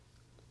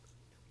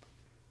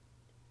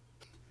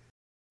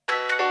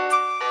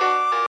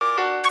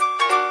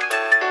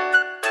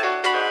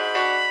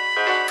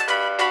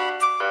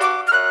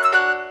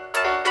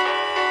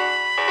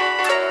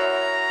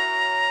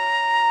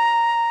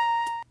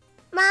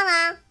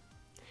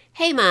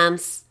Hey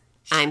moms,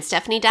 I'm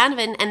Stephanie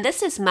Donovan, and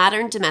this is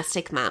Modern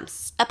Domestic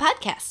Moms, a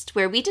podcast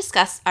where we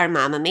discuss our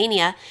mama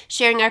mania,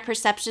 sharing our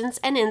perceptions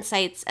and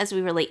insights as we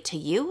relate to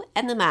you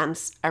and the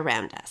moms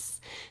around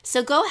us.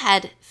 So go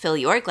ahead, fill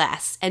your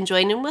glass, and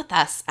join in with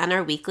us on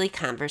our weekly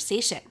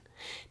conversation.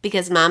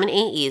 Because momming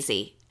ain't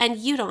easy, and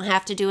you don't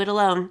have to do it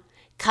alone.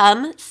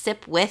 Come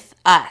sip with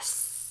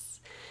us.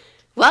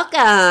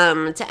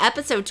 Welcome to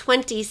episode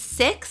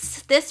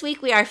 26. This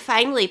week we are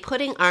finally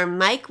putting our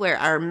mic where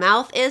our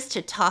mouth is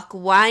to talk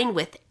wine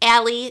with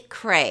Allie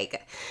Craig.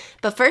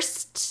 But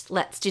first,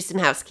 let's do some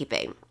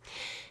housekeeping.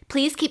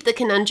 Please keep the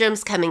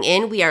conundrums coming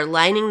in. We are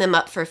lining them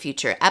up for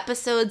future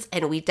episodes,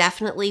 and we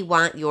definitely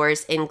want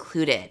yours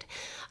included.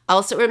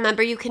 Also,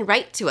 remember you can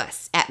write to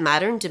us at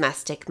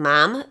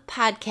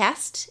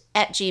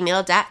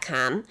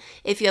moderndomesticmompodcast@gmail.com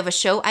if you have a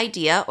show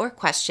idea or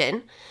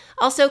question.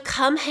 Also,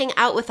 come hang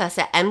out with us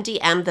at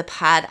MDM the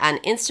Pod on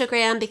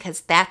Instagram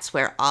because that's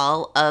where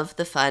all of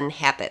the fun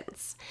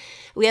happens.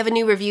 We have a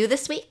new review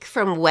this week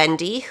from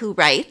Wendy who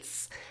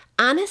writes,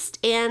 "Honest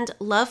and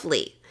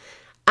lovely.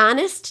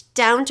 Honest,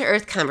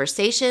 down-to-earth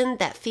conversation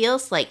that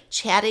feels like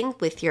chatting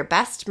with your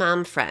best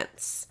mom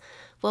friends."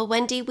 Well,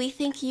 Wendy, we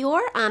think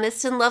you're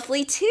honest and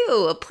lovely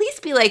too. Please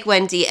be like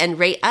Wendy and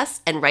rate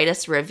us and write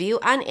us a review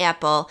on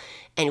Apple,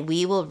 and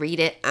we will read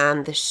it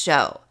on the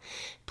show.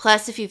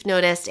 Plus, if you've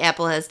noticed,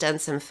 Apple has done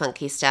some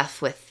funky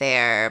stuff with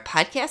their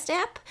podcast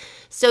app.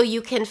 So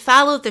you can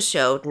follow the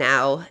show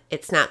now.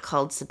 It's not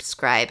called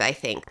subscribe, I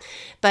think.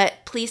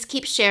 But please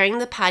keep sharing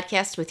the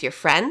podcast with your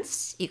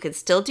friends. You can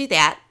still do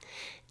that.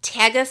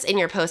 Tag us in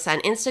your posts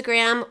on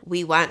Instagram.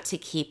 We want to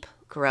keep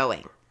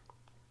growing.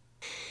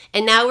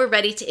 And now we're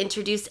ready to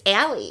introduce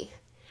Allie.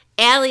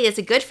 Allie is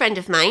a good friend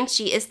of mine.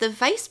 She is the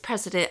vice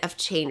president of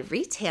chain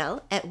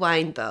retail at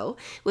Winebow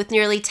with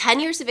nearly 10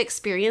 years of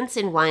experience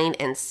in wine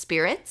and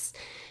spirits.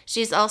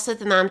 She's also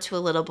the mom to a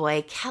little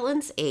boy,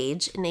 Kellen's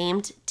age,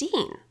 named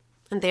Dean.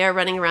 And they are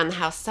running around the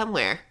house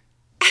somewhere.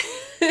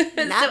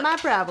 Not my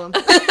problem.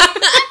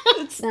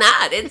 It's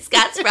not. It's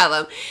Scott's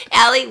problem.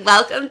 Allie,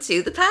 welcome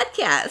to the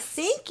podcast.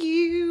 Thank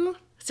you.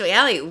 So,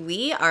 Allie,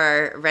 we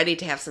are ready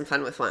to have some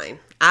fun with wine.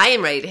 I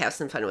am ready to have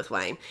some fun with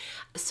wine.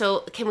 So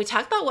can we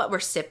talk about what we're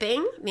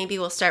sipping? Maybe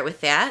we'll start with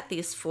that.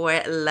 These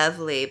 4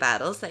 lovely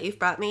bottles that you've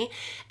brought me.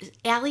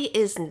 Allie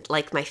is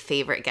like my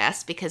favorite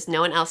guest because no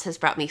one else has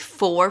brought me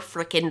 4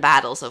 frickin'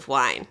 bottles of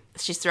wine.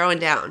 She's throwing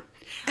down.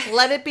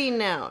 Let it be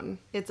known,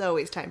 it's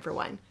always time for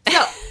wine.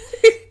 So,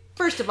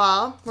 first of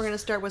all, we're going to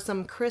start with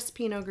some crisp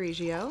Pinot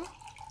Grigio.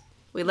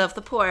 We love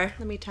the pour.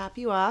 Let me top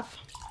you off.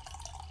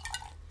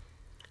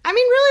 I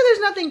mean, really,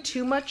 there's nothing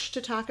too much to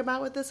talk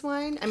about with this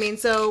wine. I mean,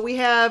 so we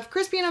have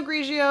crisp Pinot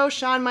Grigio,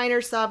 Sean Minor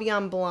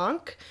Sauvignon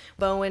Blanc,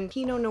 Bowen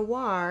Pinot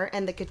Noir,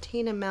 and the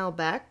Catena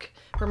Malbec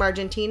from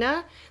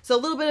Argentina. So a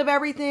little bit of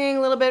everything,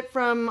 a little bit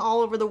from all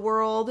over the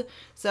world.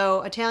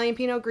 So Italian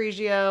Pinot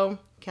Grigio,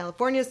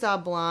 California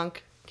Sauv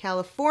Blanc,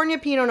 California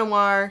Pinot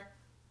Noir,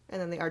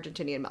 and then the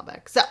Argentinian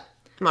Malbec. So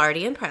I'm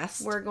already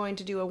impressed. We're going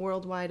to do a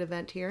worldwide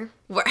event here.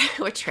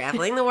 We're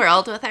traveling the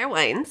world with our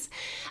wines.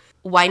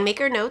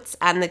 Winemaker notes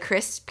on the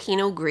crisp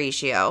Pinot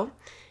Grigio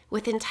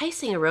with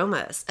enticing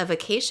aromas of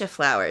acacia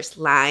flowers,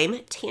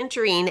 lime,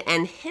 tangerine,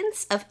 and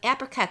hints of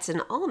apricots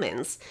and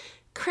almonds.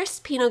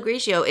 Crisp Pinot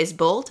Grigio is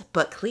bold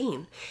but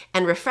clean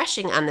and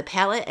refreshing on the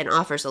palate and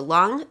offers a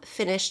long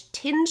finish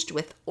tinged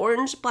with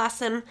orange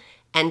blossom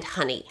and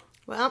honey.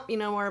 Well, you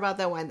know more about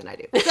that wine than I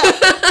do. So,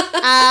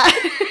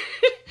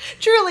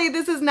 truly,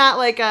 this is not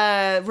like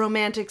a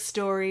romantic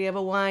story of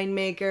a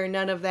winemaker,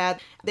 none of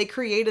that. They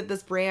created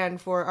this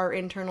brand for our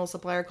internal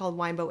supplier called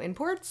Winebow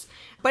Imports,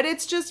 but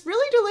it's just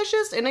really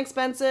delicious,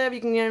 inexpensive.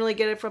 You can generally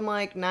get it from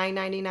like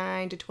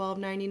 $9.99 to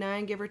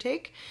 $12.99, give or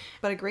take,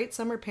 but a great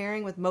summer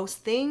pairing with most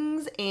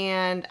things,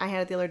 and I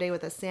had it the other day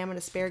with a salmon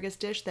asparagus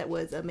dish that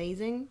was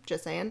amazing,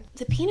 just saying.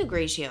 The Pinot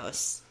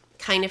Grigios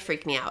kind of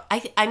freak me out.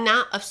 I'm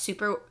not a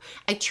super,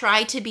 I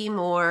try to be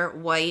more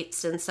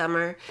whites in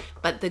summer,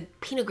 but the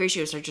Pinot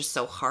Grigios are just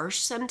so harsh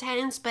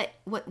sometimes. But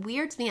what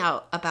weirds me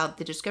out about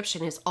the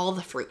description is all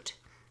the fruit.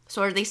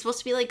 So are they supposed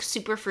to be like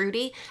super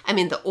fruity? I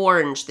mean, the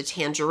orange, the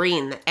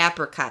tangerine, the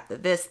apricot, the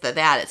this, the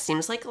that. It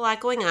seems like a lot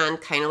going on,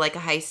 kind of like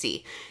a high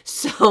C.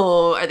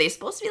 So are they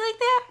supposed to be like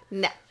that?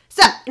 No.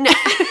 So, no.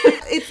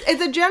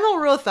 It's a general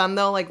rule of thumb,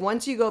 though. Like,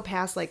 once you go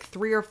past like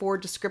 3 or 4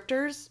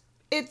 descriptors,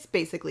 it's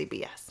basically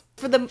BS.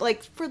 For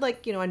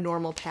you know, a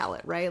normal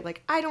palate, right?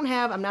 Like,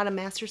 I'm not a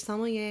master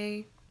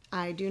sommelier.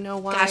 I do know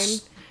wine. Gosh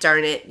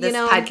darn it. This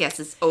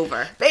podcast is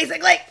over.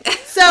 Basically.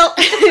 So,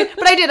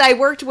 but I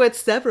worked with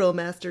several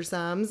master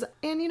somms.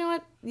 And you know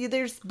what?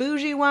 There's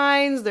bougie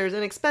wines, there's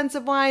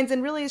inexpensive wines,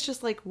 and really it's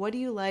just like, what do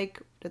you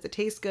like? Does it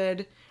taste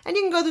good? And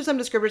you can go through some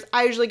descriptors.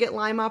 I usually get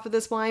lime off of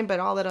this wine,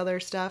 but all that other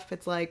stuff,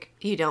 it's like...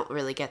 You don't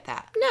really get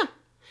that. No.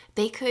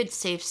 They could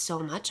save so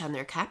much on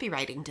their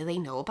copywriting. Do they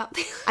know about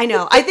that? I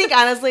know. I think,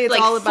 honestly, it's like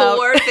all about...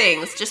 4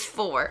 things. Just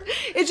 4.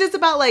 It's just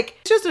about, like,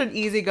 it's just an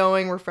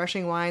easygoing,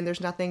 refreshing wine.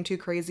 There's nothing too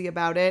crazy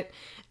about it.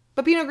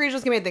 But Pinot Grigio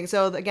is going to be a thing.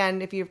 So,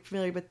 again, if you're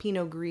familiar with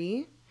Pinot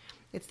Gris,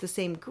 it's the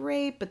same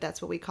grape, but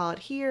that's what we call it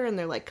here, and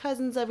they're like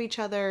cousins of each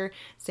other.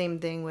 Same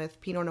thing with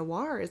Pinot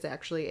Noir is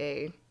actually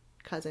a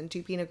cousin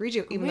to Pinot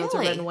Grigio, even though it's a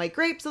red and white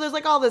grape. So there's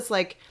like all this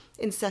like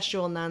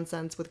incestual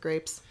nonsense with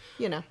grapes,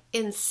 you know.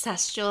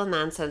 Incestual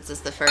nonsense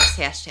is the first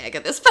hashtag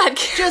of this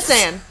podcast. Just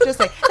saying. That's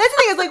the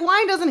thing, is like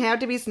wine doesn't have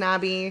to be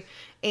snobby.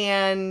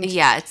 And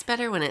yeah, it's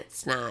better when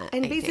it's not.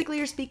 And basically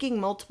you're speaking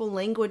multiple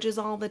languages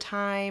all the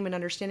time and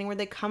understanding where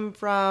they come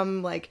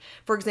from. Like,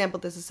 for example,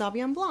 this is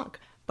Sauvignon Blanc.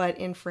 But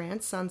in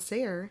France,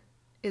 Sancerre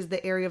is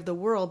the area of the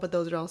world, but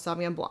those are all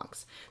Sauvignon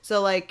Blancs.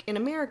 So like in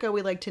America,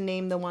 we like to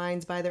name the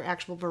wines by their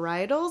actual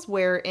varietals,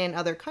 where in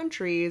other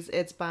countries,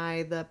 it's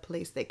by the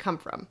place they come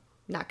from.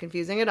 Not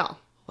confusing at all.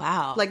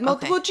 Wow. Like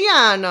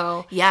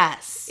Montepulciano.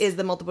 Yes. Is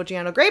the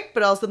Montepulciano grape,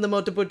 but also the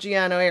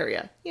Montepulciano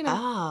area. You know.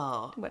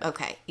 Oh. Whatever.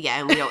 Okay. Yeah,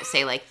 and we don't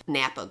say like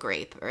Napa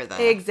grape or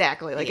the...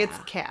 Exactly. Like it's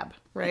Cab,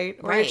 right?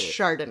 Or it's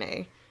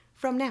Chardonnay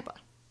from Napa.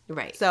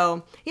 Right.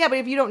 So, yeah, but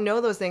if you don't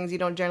know those things, you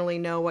don't generally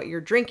know what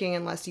you're drinking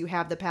unless you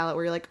have the palate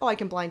where you're like, oh, I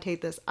can blind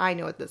taste this. I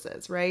know what this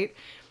is, right?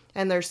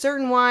 And there's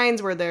certain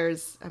wines where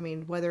there's, I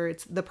mean, whether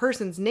it's the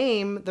person's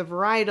name, the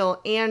varietal,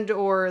 and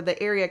or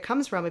the area it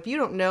comes from, if you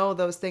don't know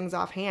those things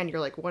offhand, you're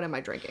like, what am I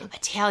drinking?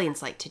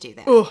 Italians like to do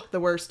that. Oh, the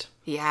worst.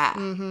 Yeah.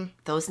 Mm-hmm.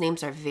 Those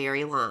names are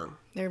very long.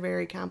 They're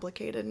very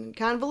complicated and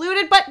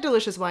convoluted, but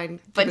delicious wine.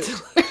 But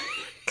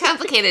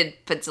complicated,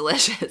 but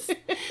delicious.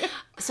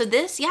 So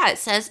this, it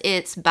says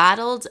it's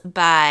bottled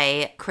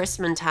by Chris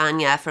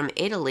Montagna from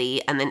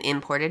Italy and then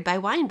imported by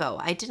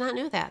Winebow. I did not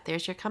know that.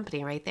 There's your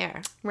company right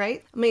there.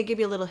 Right? I'm going to give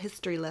you a little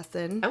history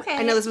lesson. Okay.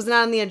 I know this was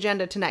not on the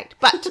agenda tonight,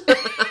 but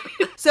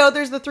so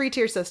there's the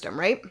 3-tier system,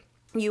 right?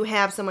 You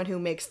have someone who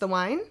makes the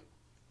wine,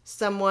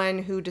 someone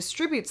who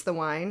distributes the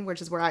wine,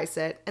 which is where I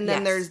sit, and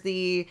then there's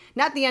the,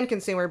 not the end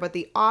consumer, but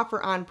the off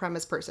or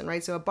on-premise person,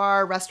 right? So a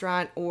bar,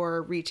 restaurant,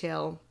 or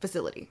retail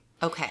facility.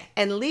 Okay.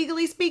 And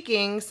legally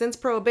speaking, since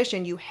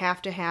Prohibition, you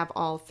have to have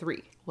all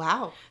three.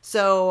 Wow.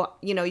 So,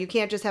 you know, you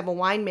can't just have a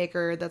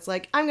winemaker that's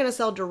like, I'm going to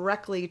sell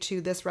directly to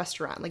this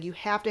restaurant. Like, you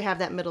have to have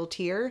that middle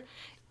tier.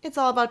 It's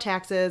all about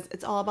taxes.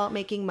 It's all about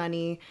making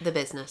money. The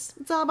business.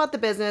 It's all about the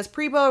business.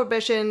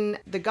 Pre-Prohibition,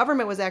 the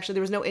government was actually,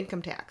 there was no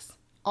income tax.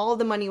 All of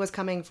the money was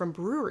coming from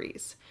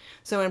breweries.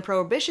 So when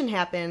Prohibition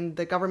happened,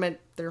 the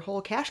government, their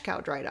whole cash cow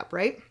dried up,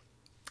 right?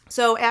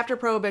 So after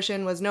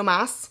Prohibition was no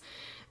mas.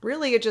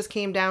 Really, it just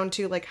came down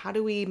to, like, how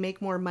do we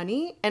make more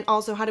money? And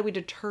also, how do we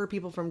deter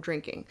people from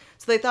drinking?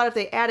 So they thought if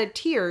they added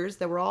tiers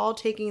that were all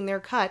taking their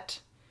cut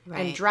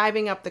and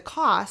driving up the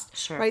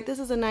cost, right? This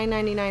is a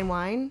 $9.99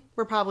 wine.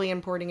 We're probably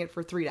importing it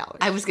for $3.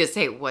 I was going to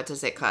say, what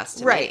does it cost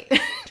to make?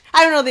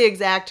 I don't know the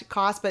exact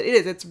cost, but it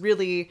is. It's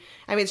really,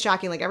 I mean, it's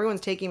shocking. Like, everyone's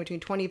taking between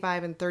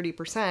 25 and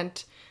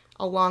 30%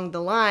 along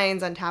the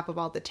lines on top of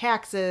all the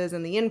taxes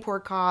and the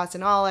import costs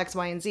and all X,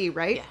 Y, and Z,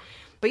 right? Yeah.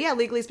 But yeah,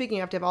 legally speaking,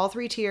 you have to have all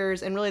three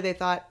tiers. And really they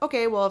thought,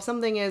 okay, well, if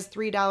something is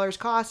 $3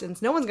 cost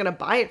and no one's going to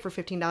buy it for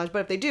 $15, but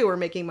if they do, we're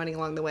making money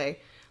along the way.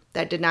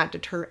 That did not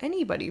deter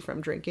anybody from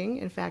drinking.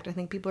 In fact, I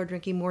think people are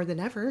drinking more than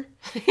ever.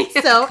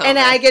 So, and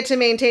I get to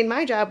maintain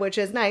my job, which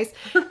is nice.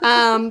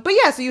 But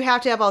yeah, so you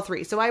have to have all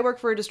three. So I work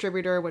for a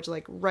distributor, which is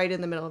like right in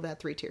the middle of that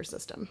 3-tier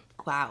system.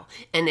 Wow.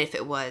 And if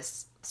it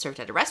was served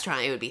at a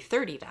restaurant, it would be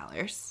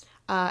 $30.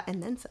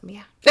 And then some,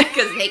 yeah.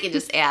 Because they can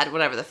just add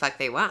whatever the fuck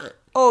they want.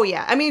 Oh,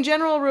 yeah. I mean,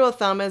 general rule of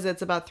thumb is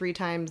it's about 3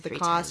 times the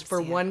cost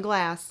for one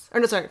glass. Or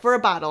no, sorry, for a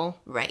bottle.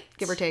 Right.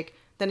 Give or take.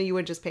 Than you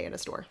would just pay at a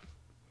store.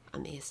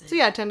 Amazing. So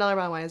yeah, $10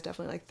 bottle wine is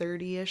definitely like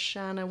 30-ish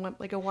on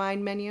a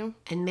wine menu.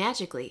 And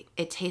magically,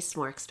 it tastes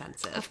more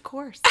expensive. Of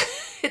course.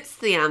 It's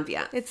the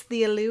ambiance. It's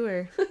the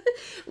allure.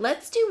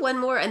 Let's do one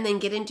more and then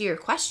get into your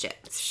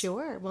questions.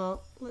 Sure.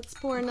 Well, let's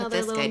pour another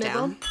little guy nibble.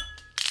 Down.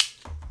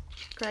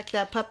 Crack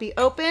that puppy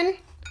open.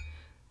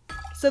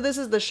 So this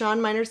is the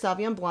Sean Miner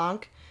Sauvignon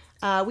Blanc.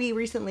 We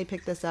recently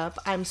picked this up.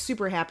 I'm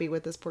super happy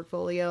with this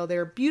portfolio.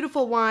 They're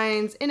beautiful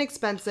wines,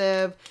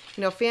 inexpensive,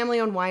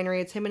 family-owned winery.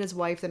 It's him and his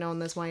wife that own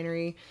this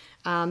winery.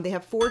 They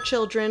have 4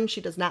 children.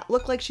 She does not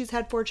look like she's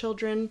had 4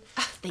 children.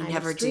 They never do.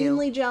 I'm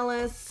extremely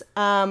jealous.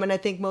 And I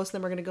think most of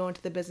them are going to go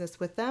into the business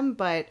with them.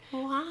 But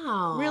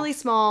wow, really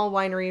small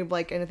winery.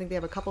 And I think they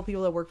have a couple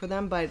people that work for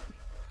them. But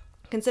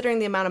considering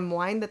the amount of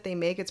wine that they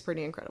make, it's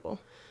pretty incredible.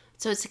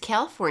 So it's a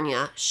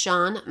California,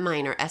 Sean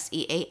Miner,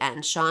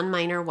 S-E-A-N,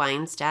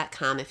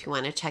 SeanMinerWines.com if you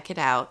want to check it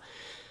out.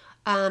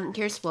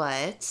 Here's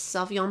what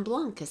Sauvignon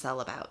Blanc is all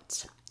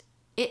about.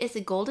 It is a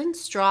golden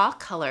straw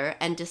color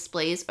and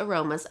displays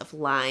aromas of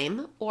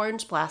lime,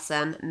 orange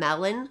blossom,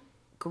 melon,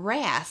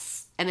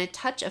 grass, and a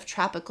touch of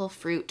tropical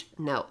fruit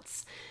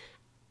notes.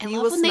 I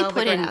love when they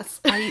put in...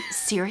 Are you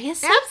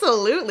serious?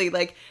 Absolutely.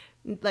 Like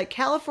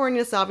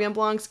California Sauvignon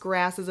Blanc's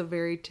grass is a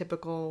very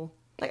typical...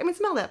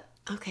 smell that.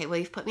 Okay, well,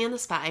 you've put me on the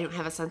spot. I don't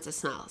have a sense of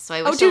smell, so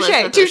I wish touche.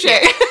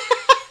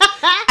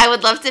 I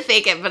would love to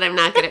fake it, but I'm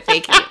not good at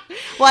faking it.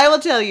 Well, I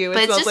will tell you.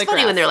 But it's just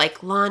funny when they're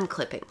like lawn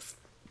clippings.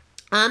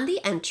 On the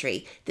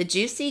entry, the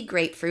juicy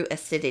grapefruit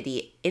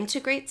acidity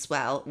integrates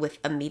well with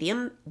a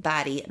medium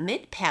body,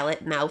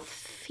 mid-palate mouth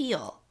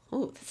feel.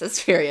 Oh, this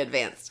is very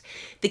advanced.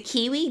 The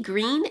kiwi,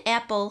 green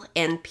apple,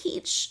 and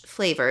peach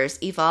flavors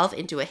evolve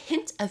into a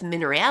hint of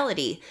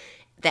minerality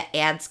that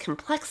adds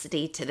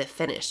complexity to the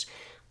finish.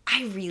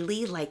 I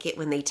really like it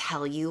when they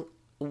tell you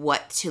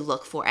what to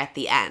look for at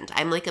the end.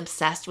 I'm like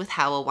obsessed with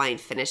how a wine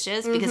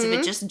finishes because if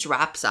it just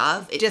drops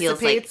off, it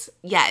Dissipates.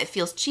 feels like, it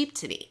feels cheap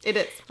to me. It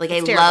is. Like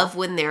It's I terrible. love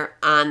when they're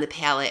on the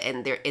palate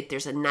and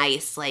there's a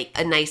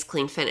nice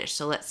clean finish.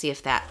 So let's see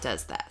if that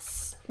does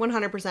this.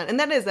 100%. And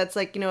that's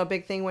like, a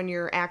big thing when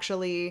you're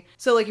actually,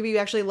 so like if you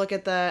actually look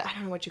at I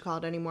don't know what you call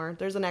it anymore.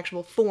 There's an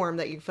actual form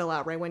that you fill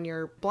out, right? When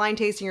you're blind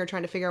tasting, you're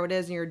trying to figure out what it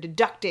is and you're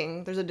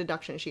deducting. There's a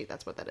deduction sheet.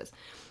 That's what that is.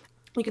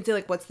 You can see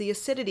like, what's the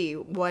acidity?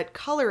 What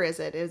color is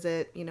it? Is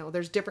it,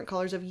 there's different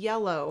colors of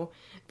yellow.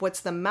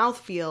 What's the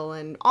mouthfeel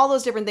and all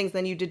those different things.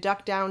 Then you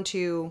deduct down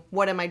to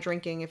what am I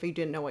drinking if you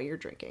didn't know what you're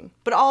drinking.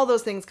 But all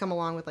those things come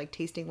along with like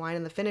tasting wine,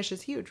 and the finish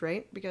is huge,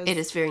 right? Because it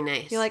is very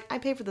nice. you're like, I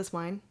pay for this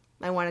wine.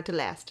 I want it to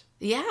last.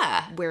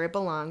 Yeah. Where it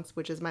belongs,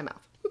 which is my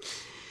mouth.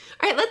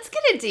 All right, let's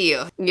get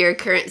into your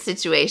current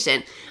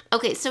situation.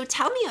 Okay, so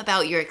tell me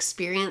about your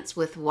experience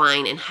with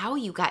wine and how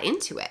you got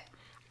into it.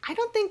 I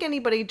don't think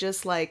anybody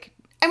just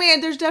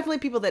there's definitely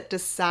people that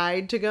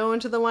decide to go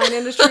into the wine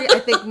industry. I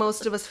think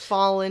most of us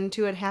fall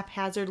into it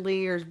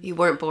haphazardly, or You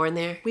weren't born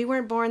there? we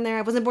weren't born there.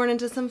 I wasn't born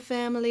into some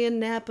family in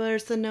Napa or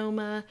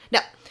Sonoma. No,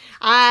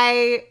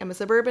 I am a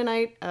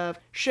suburbanite of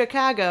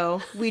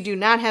Chicago. We do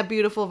not have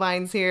beautiful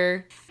vines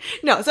here.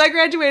 No, so I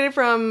graduated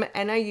from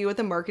NIU with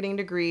a marketing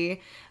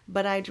degree,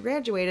 but I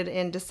graduated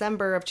in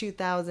December of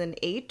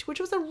 2008, which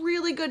was a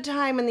really good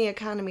time in the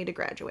economy to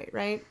graduate,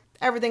 right?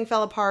 Everything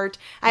fell apart.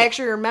 I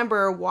actually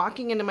remember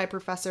walking into my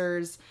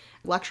professor's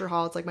lecture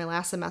hall. It's like my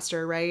last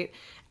semester, right?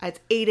 It's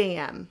 8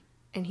 a.m.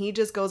 And he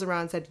just goes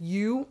around and said,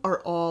 "You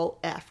are all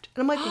effed." And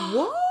I'm like,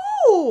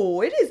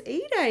 whoa, it is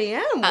 8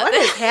 a.m. What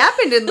has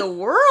happened in the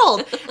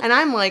world? And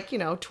I'm like,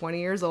 20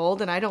 years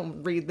old and I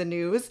don't read the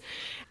news.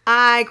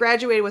 I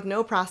graduated with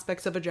no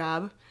prospects of a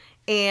job.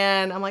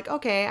 And I'm like,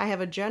 okay, I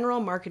have a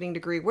general marketing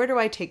degree. Where do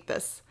I take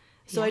this?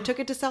 So I took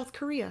it to South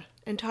Korea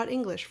and taught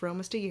English for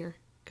almost a year.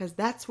 Because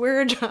that's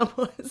where a job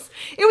was.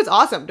 It was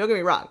awesome. Don't get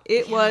me wrong.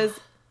 It was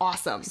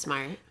awesome.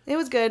 Smart. It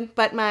was good.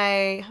 But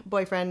my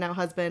boyfriend, now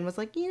husband, was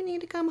like, you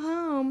need to come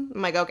home.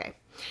 I'm like, okay.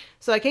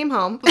 So I came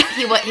home.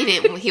 He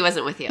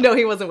wasn't with you. No,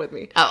 he wasn't with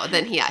me. Oh,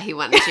 then he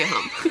wanted you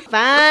home.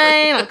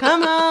 Fine. I'll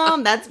come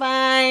home. That's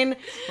fine.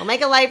 We'll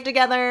make a life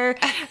together.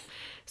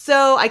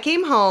 So I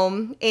came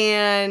home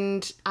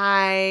and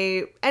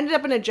I ended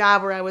up in a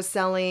job where I was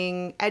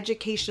selling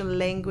educational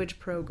language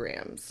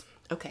programs.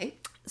 Okay.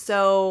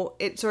 So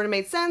it sort of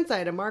made sense. I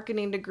had a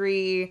marketing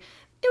degree. It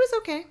was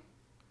okay.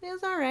 It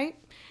was all right.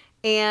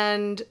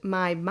 And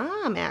my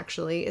mom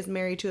actually is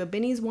married to a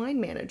Binny's wine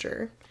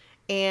manager.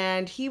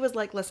 And he was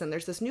like, listen,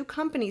 there's this new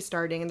company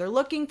starting and they're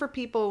looking for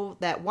people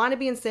that want to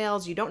be in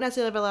sales. You don't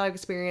necessarily have a lot of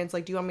experience.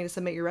 Like, do you want me to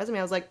submit your resume?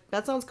 I was like,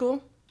 that sounds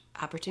cool.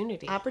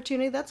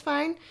 Opportunity, that's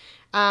fine.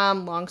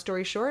 Long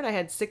story short, I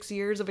had 6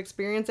 years of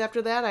experience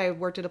after that. I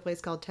worked at a place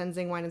called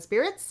Tenzing Wine and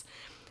Spirits.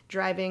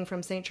 Driving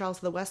from St. Charles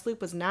to the West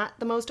Loop was not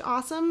the most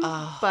awesome,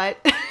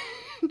 but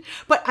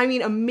I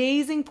mean,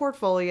 amazing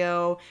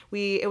portfolio.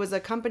 It was a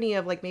company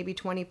of like maybe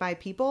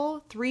 25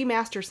 people. 3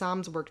 master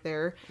somms worked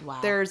there. Wow.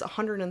 There's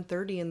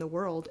 130 in the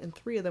world, and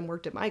 3 of them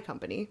worked at my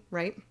company,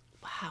 right?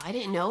 Wow, I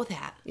didn't know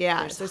that. Yeah.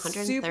 There's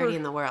 130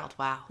 in the world.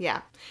 Wow.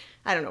 Yeah.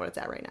 I don't know what it's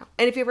at right now.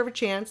 And if you ever have a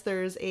chance,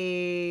 there's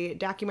a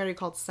documentary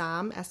called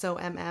SOMM,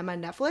 S-O-M-M, on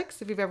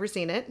Netflix, if you've ever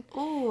seen it.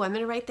 Oh, I'm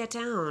going to write that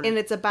down. And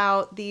it's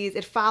about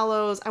it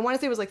follows, I want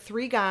to say it was like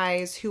 3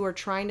 guys who are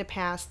trying to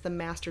pass the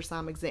Master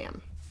Somm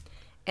exam.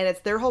 And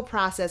it's their whole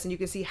process, and you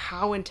can see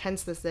how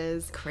intense this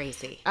is.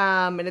 Crazy.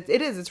 And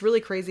it's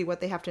really crazy what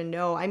they have to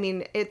know. I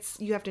mean,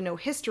 you have to know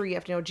history, you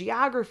have to know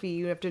geography,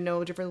 you have to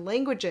know different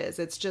languages.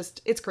 It's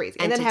crazy.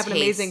 And then have an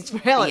amazing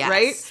palate,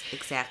 right?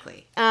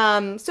 Exactly.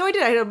 So I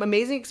had an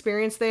amazing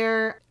experience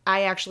there.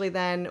 I actually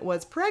then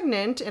was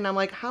pregnant, and I'm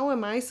like, how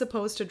am I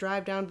supposed to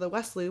drive down to the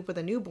West Loop with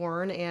a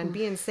newborn and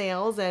be in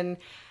sales? And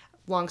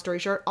long story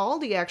short,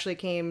 Aldi actually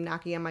came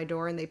knocking on my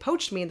door, and they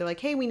poached me, and they're like,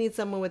 hey, we need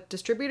someone with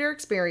distributor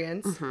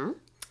experience. Mm-hmm.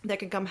 That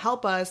can come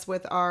help us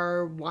with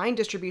our wine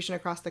distribution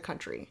across the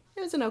country. It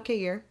was an okay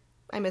year.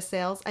 I missed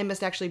sales. I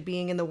missed actually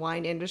being in the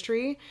wine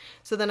industry.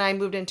 So then I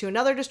moved into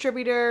another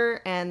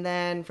distributor. And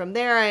then from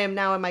there, I am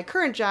now in my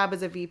current job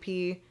as a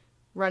VP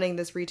running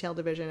this retail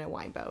division at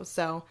Winebow.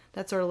 So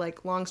that's sort of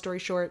like, long story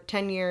short,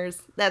 10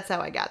 years. That's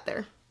how I got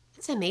there.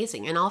 It's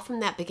amazing. And all from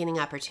that beginning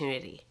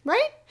opportunity.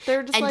 Right?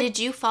 They're just did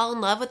you fall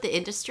in love with the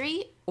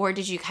industry? Or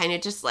did you kind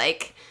of just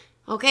like,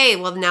 okay,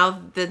 well,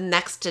 now the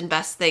next and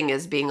best thing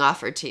is being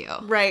offered to you?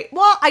 Right.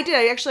 Well, I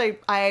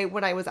did.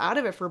 When I was out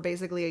of it for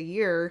basically a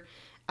year,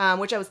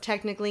 which I was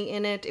technically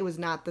in it, it was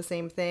not the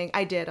same thing.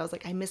 I was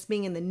like, I miss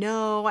being in the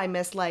know. I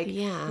miss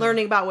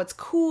learning about what's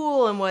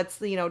cool and what's,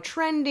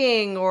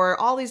 trending, or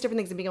all these different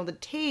things, and being able to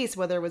taste,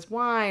 whether it was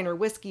wine or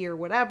whiskey or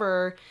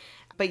whatever.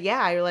 But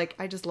yeah,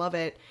 I just love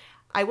it.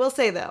 I will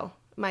say though,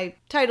 my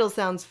title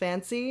sounds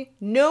fancy.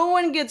 No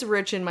one gets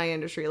rich in my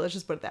industry. Let's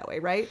just put it that way,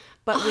 right?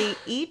 But we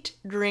eat,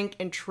 drink,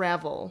 and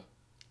travel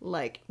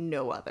like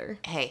no other.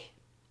 Hey,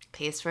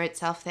 pays for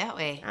itself that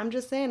way. I'm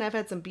just saying, I've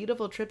had some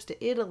beautiful trips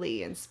to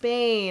Italy and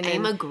Spain.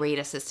 I'm a great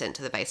assistant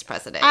to the vice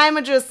president.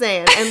 I'm just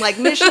saying. And like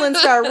Michelin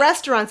star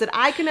restaurants that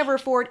I can never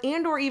afford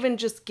and or even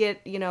just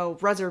get,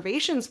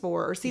 reservations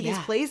for or see these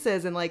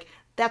places. And like,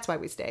 that's why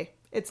we stay.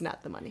 It's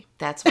not the money.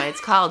 That's why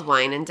it's called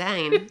Wine and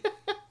Dine.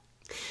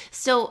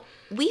 So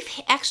we've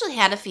actually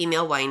had a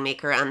female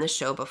winemaker on the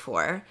show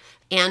before.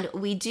 And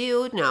we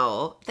do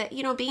know that,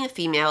 being a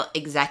female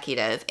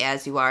executive,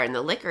 as you are in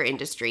the liquor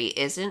industry,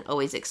 isn't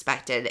always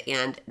expected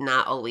and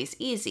not always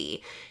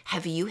easy.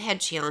 Have you had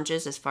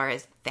challenges as far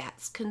as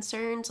that's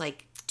concerned?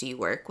 Like, do you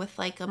work with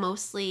like a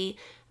mostly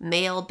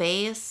male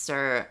base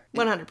or?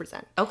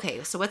 100%.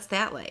 Okay, so what's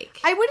that like?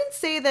 I wouldn't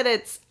say that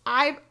it's,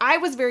 I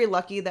was very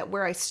lucky that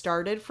where I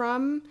started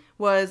from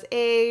was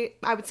I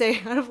would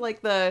say out of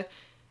like the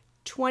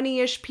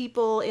 20-ish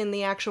people in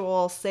the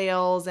actual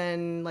sales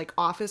and like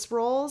office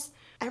roles,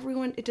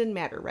 everyone, it didn't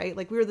matter, right?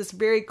 Like we were this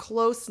very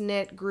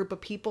close-knit group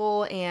of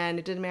people and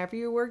it didn't matter if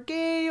you were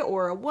gay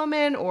or a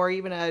woman or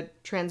even a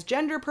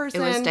transgender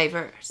person. It was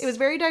diverse. It was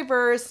very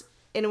diverse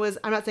and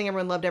I'm not saying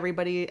everyone loved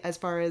everybody as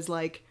far as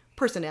like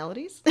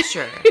personalities.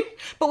 Sure.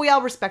 But we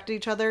all respected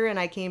each other and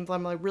I came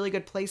from a really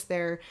good place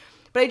there.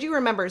 But I do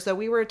remember, so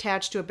we were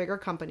attached to a bigger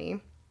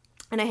company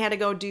and I had to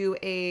go do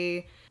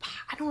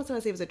I don't want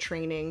to say it was a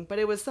training, but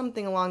it was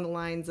something along the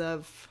lines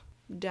of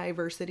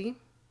diversity.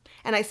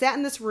 And I sat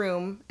in this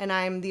room, and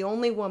I'm the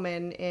only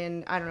woman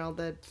in, I don't know,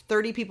 the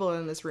 30 people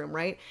in this room,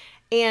 right?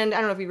 And I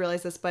don't know if you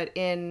realize this, but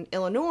in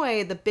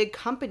Illinois, the big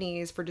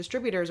companies for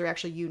distributors are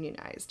actually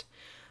unionized.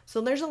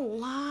 So there's a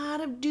lot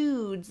of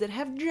dudes that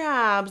have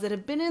jobs that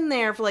have been in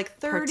there for like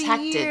 30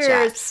 years.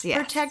 Jobs, yes.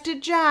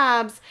 Protected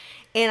jobs.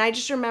 And I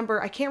just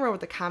remember, I can't remember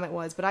what the comment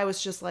was, but I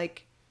was just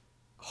like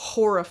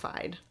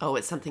horrified. Oh,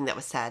 it's something that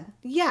was said?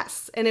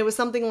 Yes. And it was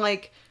something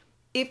like,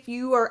 if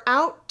you are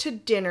out to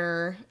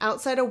dinner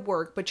outside of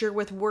work, but you're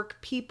with work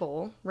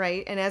people,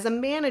 right? And as a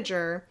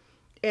manager,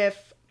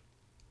 if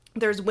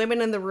there's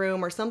women in the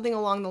room or something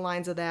along the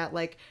lines of that,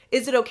 like,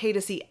 is it okay to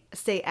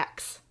say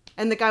X?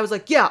 And the guy was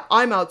like, yeah,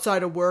 I'm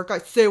outside of work. I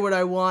say what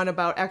I want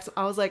about X.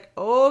 I was like,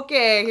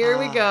 okay, here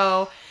we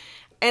go.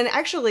 And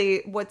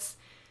actually, what's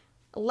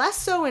less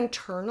so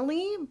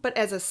internally, but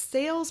as a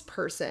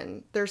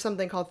salesperson, there's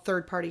something called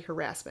third-party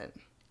harassment.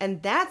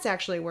 And that's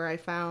actually where I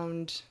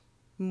found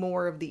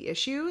more of the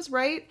issues,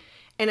 right?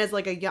 And as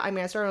like I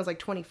started when I was like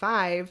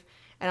 25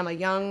 and I'm a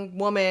young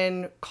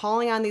woman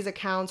calling on these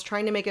accounts,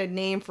 trying to make a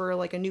name for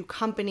like a new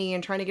company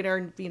and trying to get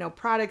our,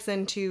 products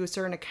into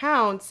certain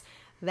accounts.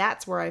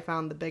 That's where I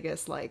found the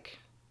biggest, like,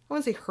 I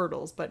wouldn't say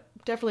hurdles, but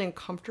definitely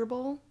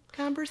uncomfortable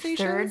conversations.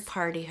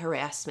 Third-party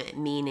harassment,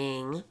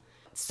 meaning?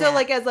 So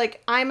like as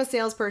like I'm a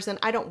salesperson,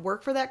 I don't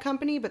work for that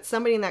company, but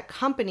somebody in that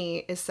company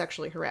is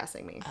sexually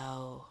harassing me.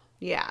 Oh.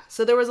 Yeah.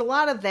 So there was a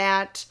lot of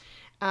that.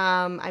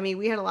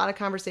 We had a lot of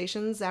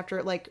conversations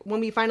after, like, when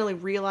we finally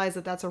realized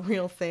that that's a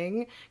real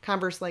thing,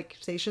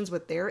 conversations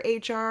with their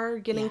HR,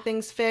 getting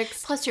things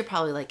fixed. Plus, you're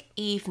probably like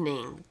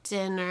evening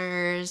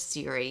dinners.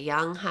 You're a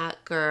young,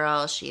 hot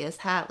girl. She is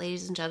hot,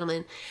 ladies and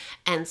gentlemen.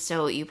 And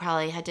so you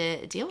probably had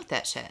to deal with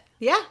that shit.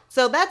 Yeah.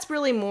 So that's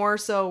really more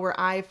so where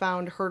I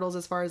found hurdles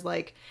as far as,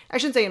 like, I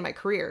shouldn't say in my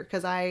career,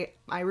 because I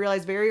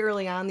realized very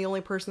early on the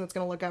only person that's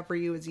going to look out for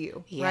you is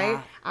you,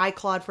 right? I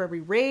clawed for every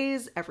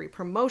raise, every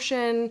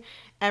promotion,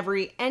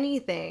 every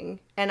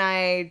anything. And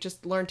I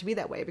just learned to be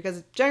that way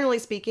because generally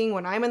speaking,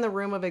 when I'm in the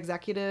room of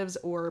executives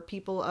or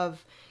people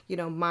of,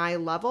 my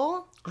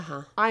level,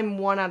 I'm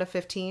 1 out of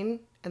 15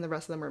 and the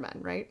rest of them are men,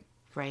 right?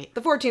 Right.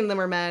 The 14 of them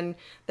are men.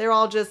 They're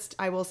all just,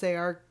 I will say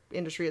our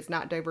industry is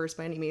not diverse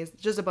by any means.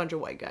 It's just a bunch of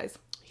white guys.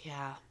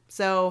 Yeah.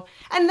 So,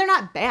 and they're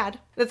not bad.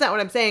 That's not what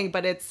I'm saying,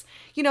 but it's,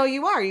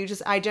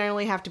 I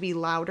generally have to be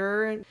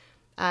louder,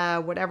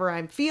 whatever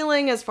I'm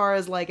feeling as far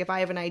as like, if I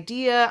have an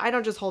idea, I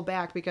don't just hold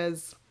back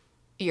because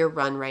you're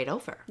run right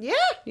over. Yeah.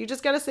 You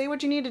just got to say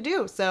what you need to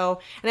do. So,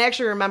 and I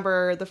actually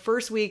remember the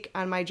first week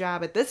on my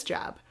job at this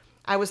job,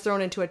 I was thrown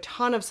into a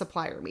ton of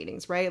supplier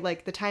meetings, right?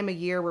 Like the time of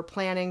year we're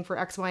planning for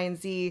X, Y,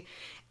 and Z.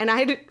 And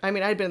I'd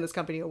been in this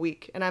company a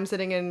week and I'm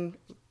sitting in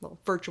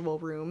virtual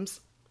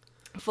rooms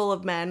full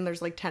of men.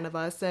 There's like 10 of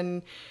us.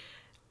 And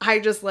I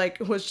just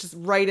was just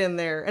right in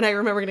there. And I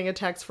remember getting a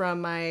text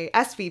from my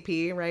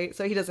SVP, right?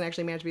 So he doesn't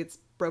actually manage me. It's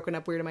broken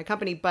up weird in my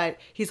company, but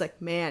he's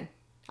like, man,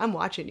 I'm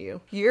watching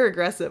you. You're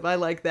aggressive. I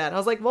like that. And I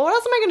was like, well, what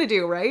else am I going to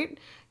do, right?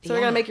 So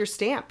I got to make your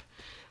stamp.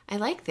 I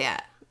like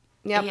that.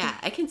 Yep. Yeah,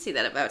 I can see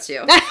that about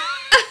you.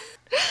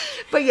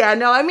 But yeah,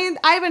 no,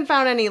 I haven't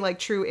found any like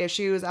true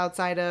issues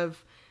outside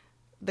of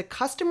the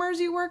customers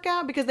you work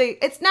at because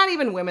it's not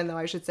even women though,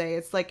 I should say.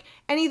 It's like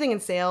anything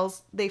in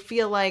sales, they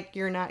feel like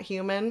you're not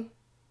human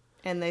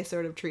and they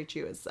sort of treat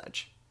you as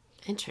such.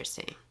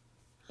 Interesting.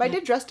 But I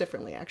did dress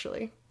differently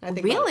actually. I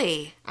think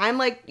really? I'm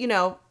like,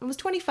 I was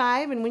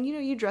 25 and when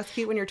you dress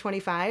cute when you're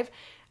 25,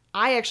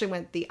 I actually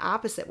went the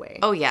opposite way.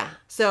 Oh yeah.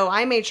 So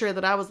I made sure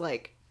that I was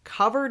like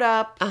covered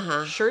up,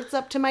 Uh-huh. shirts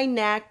up to my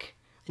neck.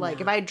 Like,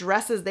 if I had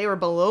dresses, they were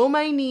below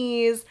my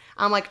knees.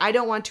 I'm like, I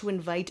don't want to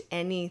invite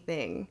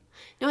anything.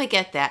 No, I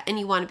get that. And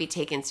you want to be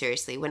taken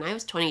seriously. When I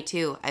was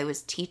 22, I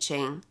was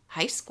teaching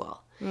high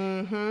school.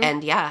 Mm-hmm.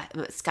 And yeah,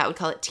 Scott would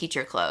call it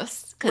teacher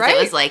clothes. Because it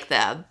was like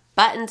the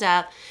buttoned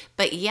up.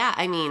 But yeah,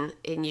 I mean,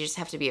 and you just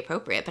have to be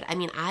appropriate. But I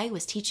mean, I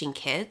was teaching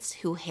kids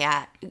who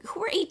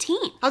were 18.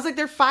 I was like,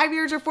 they're 5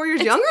 years or 4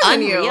 years younger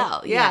than you.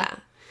 Yeah.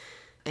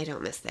 I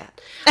don't miss that.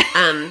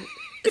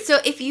 So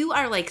if you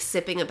are like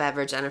sipping a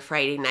beverage on a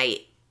Friday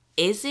night,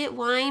 is it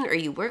wine or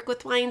you work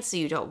with wine so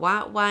you don't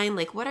want wine?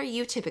 Like, what are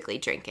you typically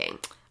drinking?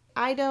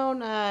 I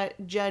don't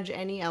judge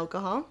any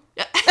alcohol.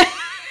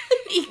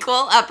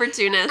 Equal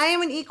opportunist. I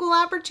am an equal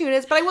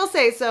opportunist, but I will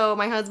say, so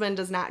my husband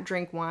does not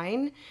drink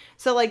wine.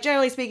 So, like,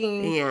 generally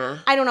speaking,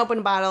 I don't open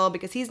a bottle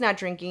because he's not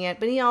drinking it,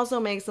 but he also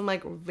makes some,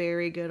 like,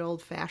 very good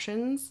old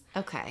fashions.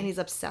 Okay. And he's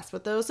obsessed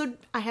with those. So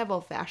I have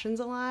old fashions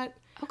a lot.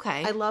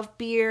 Okay. I love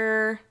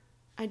beer.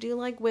 I do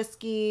like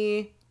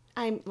whiskey.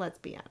 Let's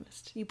be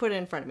honest. You put it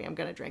in front of me, I'm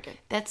going to drink it.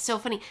 That's so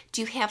funny.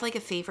 Do you have, like, a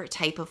favorite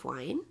type of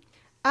wine?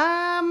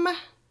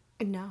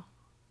 No.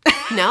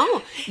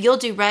 No? You'll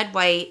do red,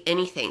 white,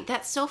 anything.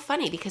 That's so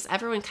funny because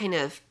everyone kind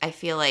of, I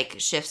feel like,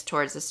 shifts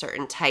towards a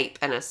certain type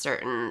and a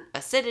certain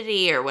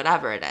acidity or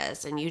whatever it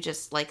is, and you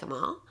just like them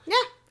all?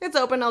 Yeah, it's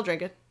open. I'll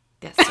drink it.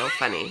 That's so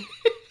funny.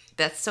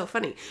 That's so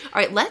funny.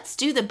 All right, let's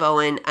do the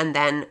Bowen, and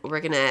then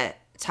we're going to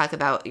talk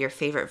about your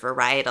favorite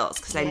varietals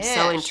because I'm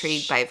so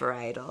intrigued by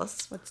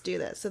varietals. Let's do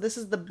this. So this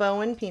is the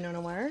Bowen Pinot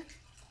Noir.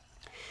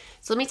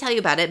 So let me tell you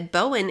about it.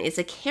 Bowen is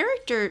a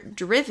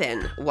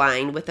character-driven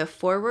wine with a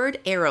forward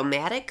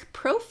aromatic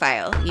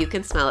profile. You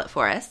can smell it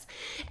for us.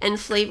 And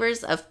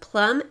flavors of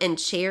plum and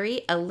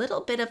cherry, a little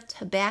bit of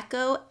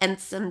tobacco, and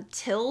some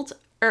tilled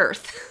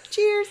earth.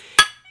 Cheers.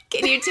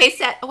 Can you taste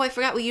that? Oh, I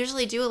forgot. We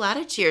usually do a lot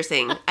of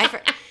cheersing.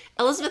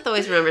 Elizabeth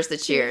always remembers the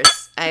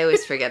cheers. I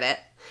always forget it.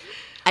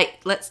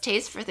 Let's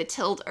taste for the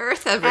tilled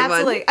earth, everyone.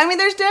 Absolutely. I mean,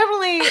 there's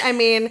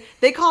definitely,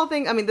 they call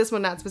things, this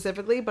one not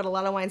specifically, but a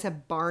lot of wines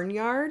have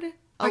barnyard.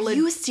 Are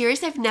you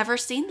serious? I've never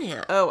seen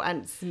that. Oh,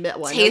 and smell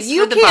one. Taste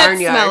you for the can't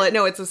barnyard. smell it.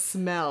 No, it's a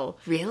smell.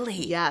 Really?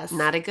 Yes.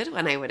 Not a good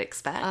one, I would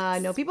expect.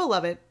 No, people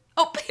love it.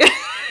 Oh,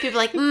 people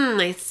are like,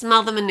 I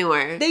smell the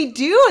manure. They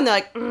do, and they're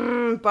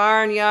like,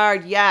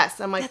 barnyard,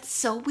 yes. I'm like, that's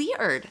so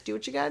weird. Do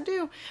what you gotta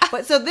do.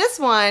 But so this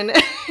one,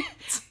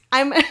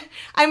 I'm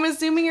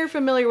assuming you're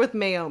familiar with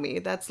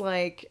Mayomi. That's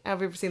like,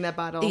 have you ever seen that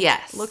bottle?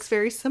 Yes. Looks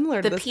very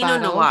similar to this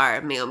Pinot bottle.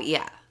 Noir Mayomi,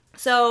 yeah.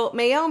 So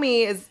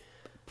Mayomi is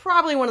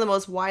probably one of the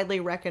most widely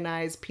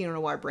recognized Pinot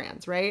Noir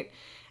brands, right?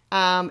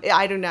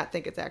 I do not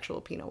think it's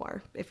actual Pinot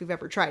Noir, if you've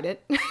ever tried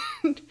it.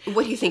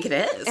 What do you think it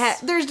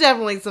is? There's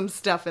definitely some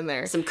stuff in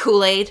there. Some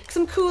Kool-Aid?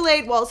 Some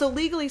Kool-Aid. Well, so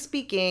legally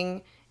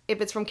speaking, if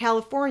it's from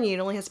California,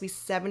 it only has to be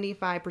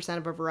 75%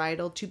 of a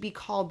varietal to be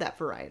called that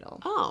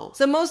varietal. Oh.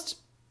 So most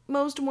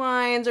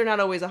wines are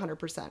not always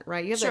 100%,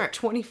 right? You have that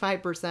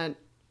 25%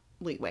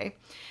 leeway.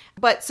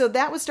 But so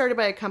that was started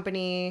by a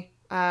company,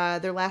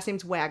 their last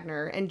name's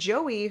Wagner, and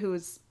Joey,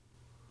 who's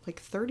like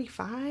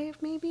 35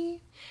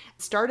 maybe,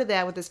 started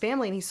that with his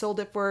family, and he sold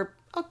it for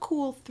a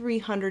cool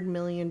 $300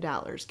 million,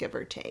 give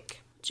or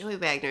take. Joey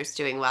Wagner's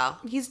doing well.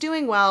 He's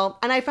doing well,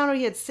 and I found out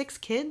he had 6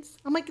 kids.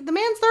 I'm like, the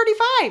man's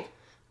 35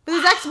 with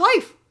his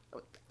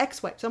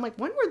ex-wife. So I'm like,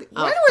 when were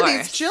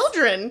these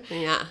children?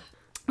 Yeah.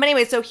 But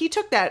anyway, so he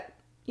took that,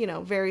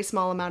 very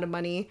small amount of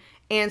money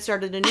and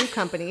started a new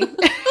company.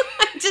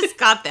 I just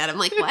got that. I'm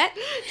like, what?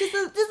 just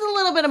a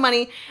little bit of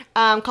money,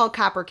 called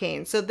Copper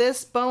Cane. So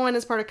this Bowen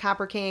is part of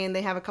Copper Cane.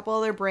 They have a couple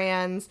other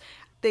brands.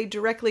 They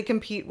directly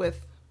compete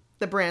with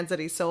the brands that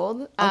he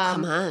sold.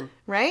 Come on.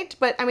 Right?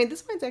 But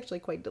this wine's actually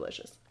quite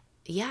delicious.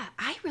 Yeah,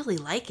 I really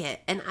like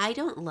it. And I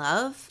don't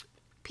love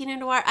Pinot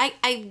Noir.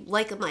 I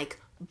like them like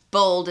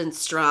bold and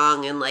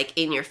strong and like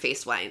in your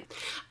face wine.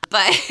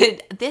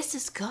 But this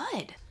is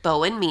good.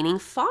 Bowen, meaning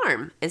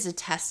farm, is a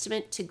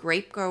testament to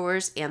grape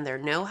growers and their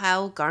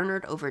know-how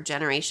garnered over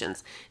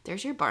generations.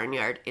 There's your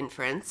barnyard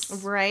inference.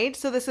 Right.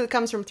 So this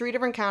comes from 3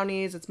 different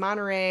counties. It's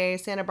Monterey,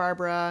 Santa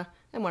Barbara,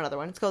 and one other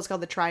one. It's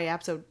called the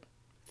Tri-App, so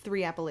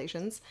 3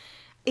 appellations.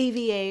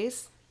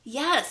 AVAs.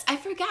 Yes, I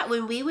forgot.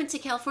 When we went to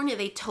California,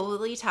 they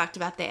totally talked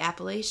about the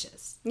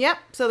Appalachians. Yep.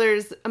 So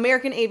there's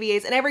American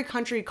AVAs, and every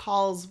country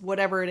calls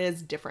whatever it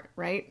is different,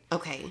 right?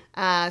 Okay.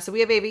 So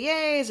we have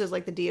AVAs. There's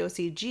like the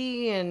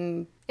DOCG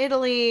in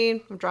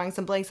Italy. I'm drawing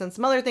some blanks on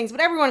some other things,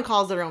 but everyone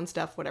calls their own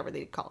stuff whatever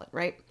they call it,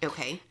 right?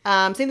 Okay.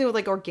 Same thing with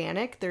like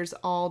organic. There's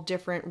all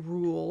different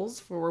rules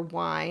for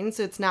wine.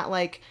 So it's not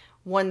like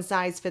one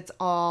size fits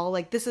all,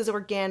 like this is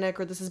organic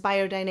or this is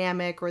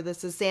biodynamic or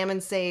this is salmon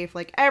safe.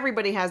 Like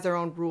everybody has their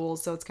own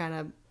rules, so it's kind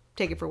of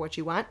take it for what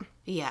you want.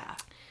 Yeah.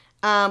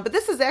 But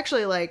this is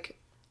actually like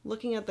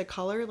looking at the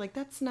color, like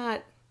that's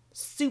not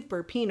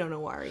super Pinot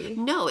Noir-y.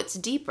 No, it's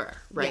deeper,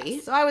 right?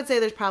 Yes. So I would say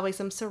there's probably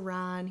some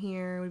Syrah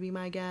here would be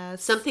my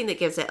guess. Something that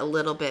gives it a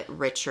little bit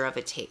richer of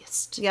a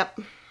taste. Yep.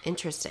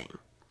 Interesting.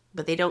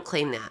 But they don't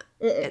claim that.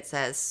 It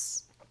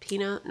says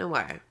Pinot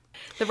Noir.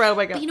 The red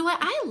white. But you know what?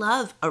 I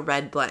love a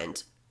red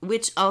blend.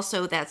 Which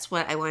also, that's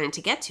what I wanted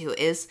to get to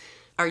is,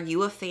 are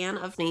you a fan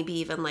of maybe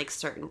even like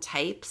certain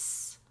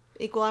types?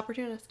 Equal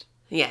opportunist.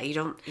 Yeah, you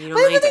don't But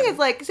mind the thing them. is,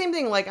 like, same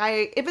thing. Like,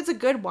 if it's a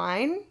good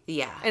wine,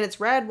 Yeah. and it's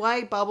red,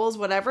 white, bubbles,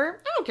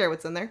 whatever, I don't care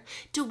what's in there.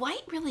 Do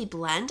white really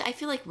blend? I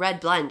feel like red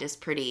blend is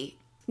pretty...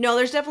 No,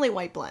 there's definitely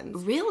white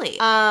blends. Really?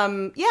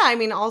 Yeah, I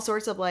mean, all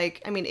sorts of,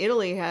 like, I mean,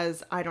 Italy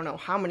has, I don't know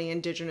how many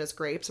indigenous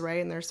grapes,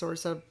 right? And there's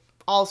sorts of,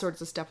 all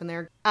sorts of stuff in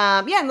there.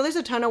 Yeah, no, there's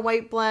a ton of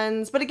white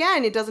blends. But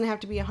again, it doesn't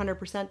have to be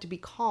 100% to be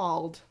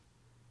called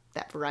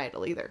that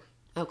varietal either.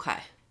 Okay.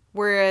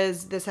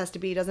 Whereas this doesn't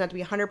have to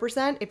be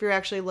 100% if you're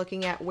actually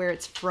looking at where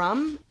it's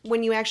from.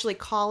 When you actually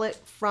call it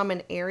from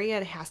an area,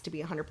 it has to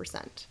be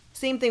 100%.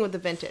 Same thing with the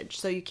vintage.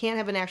 So you can't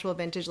have an actual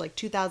vintage like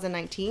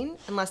 2019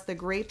 unless the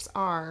grapes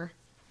are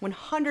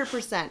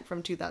 100%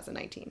 from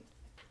 2019.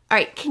 All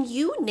right, can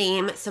you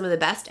name some of the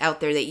best out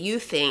there that you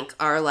think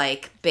are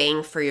like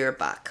bang for your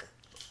buck?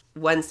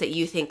 Ones that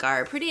you think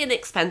are pretty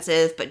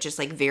inexpensive, but just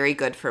like very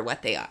good for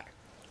what they are.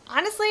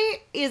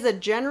 Honestly, is a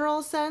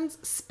general sense,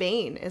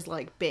 Spain is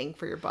like bang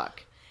for your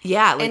buck.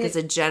 Yeah, like it's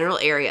a general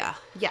area.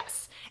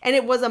 Yes. And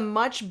it was a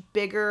much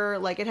bigger,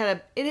 like it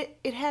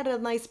had a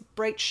nice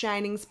bright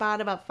shining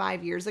spot about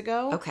 5 years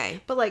ago.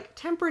 Okay. But like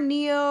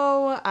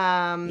Tempranillo,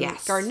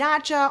 yes.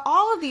 Garnacha,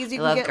 all of these you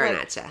can get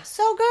Garnacha. Like,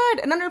 so good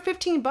and under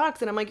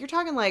 $15. And I'm like, you're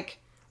talking like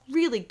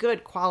really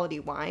good quality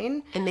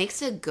wine. It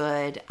makes a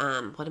good,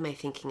 what am I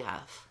thinking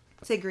of?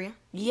 Sangria.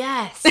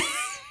 Yes.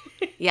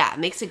 Yeah, it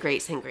makes a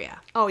great sangria.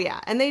 Oh, yeah.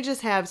 And they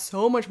just have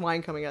so much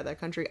wine coming out of that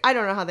country. I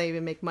don't know how they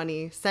even make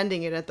money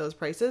sending it at those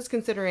prices,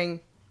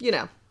 considering, you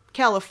know,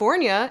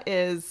 California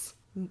it's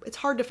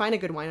hard to find a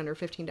good wine under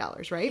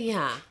 $15, right?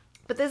 Yeah.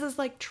 But this is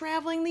like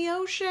traveling the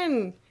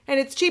ocean, and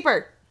it's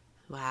cheaper.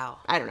 Wow.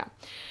 I don't know.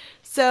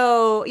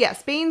 So, yeah,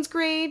 Spain's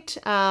great.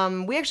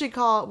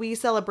 We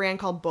sell a brand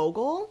called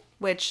Bogle,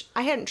 which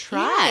I hadn't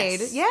tried.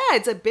 Yes. Yeah,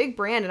 it's a big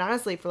brand, and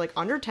honestly, for like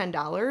under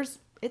 $10,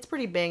 it's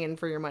pretty banging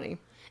for your money.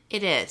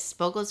 It is.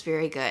 Bogle's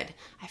very good.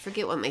 I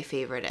forget what my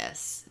favorite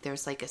is.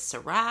 There's like a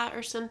Syrah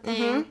or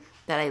something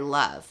that I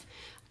love.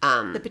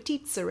 The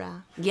Petite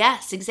Syrah.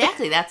 Yes,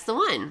 exactly. That's the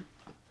one.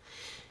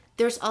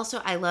 There's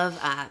also, I love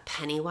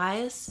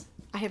Pennywise.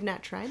 I have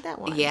not tried that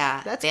one.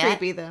 Yeah. That's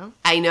creepy, though.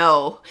 I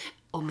know.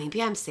 Oh,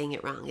 maybe I'm saying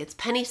it wrong. It's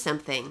Penny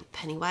something.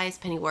 Pennywise,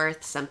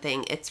 Pennyworth,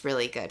 something. It's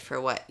really good for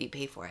what you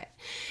pay for it.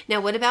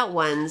 Now, what about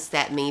ones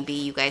that maybe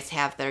you guys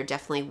have that are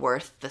definitely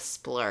worth the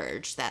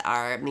splurge, that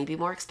are maybe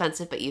more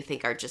expensive, but you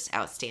think are just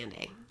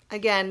outstanding?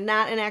 Again,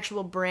 not an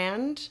actual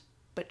brand,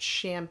 but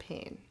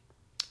champagne.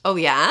 Oh,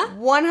 yeah?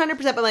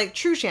 100%, but like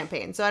true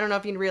champagne. So I don't know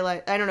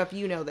if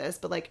you know this,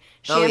 but like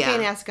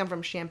champagne has to come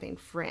from Champagne,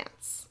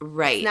 France.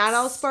 Right. It's not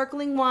all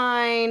sparkling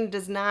wine,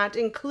 does not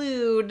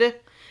include,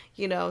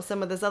 you know,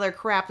 some of this other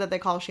crap that they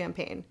call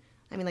champagne.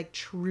 I mean, like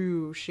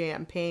true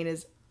champagne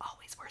is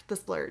always worth the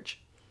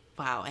splurge.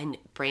 Wow. And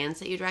brands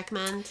that you'd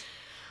recommend?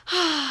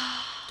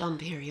 Dom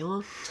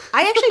Perignon.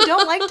 I actually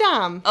don't like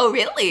Dom. Oh,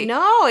 really?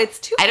 No, it's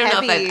too heavy. I don't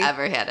know if I've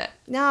ever had it.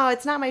 No,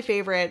 it's not my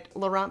favorite.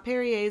 Laurent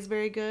Perrier is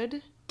very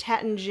good.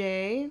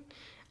 Taittinger,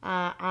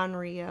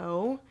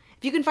 Henriot.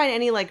 If you can find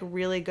any like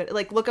really good,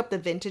 like look up the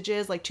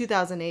vintages. Like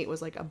 2008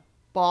 was like a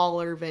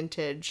baller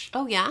vintage.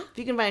 Oh, yeah? If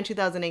you can find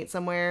 2008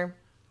 somewhere,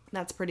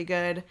 that's pretty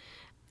good.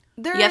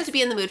 You have to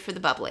be in the mood for the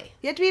bubbly.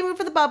 You have to be in the mood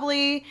for the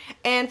bubbly.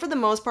 And for the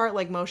most part,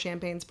 like most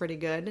champagne's pretty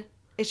good.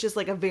 It's just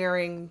like a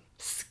varying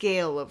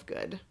scale of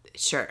good.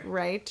 Sure.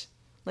 Right?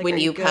 Like, when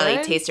you probably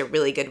good? taste a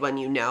really good one,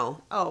 you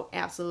know. Oh,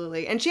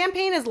 absolutely. And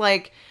champagne is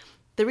like,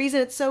 the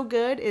reason it's so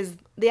good is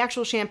the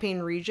actual Champagne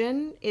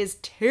region is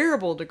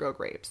terrible to grow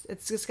grapes.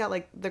 It's just got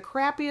like the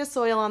crappiest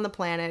soil on the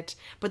planet,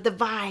 but the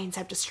vines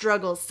have to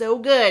struggle so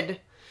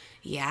good.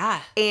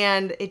 Yeah.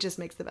 And it just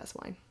makes the best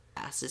wine.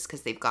 Yes, just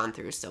because they've gone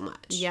through so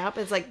much. Yep,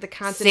 it's like the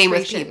concentration. Same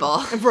with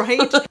people.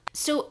 Right?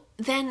 So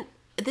then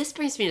this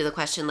brings me to the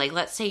question, like,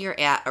 let's say you're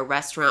at a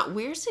restaurant.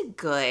 Where's a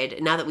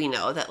good, now that we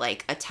know that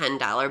like a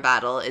 $10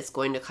 bottle is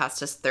going to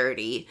cost us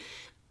 $30,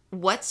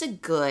 what's a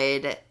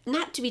good,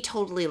 not to be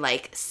totally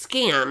like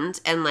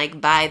scammed and like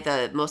buy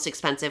the most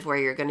expensive where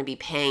you're going to be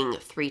paying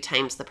 3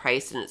 times the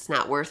price and it's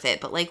not worth it,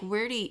 but like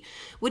what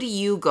do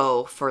you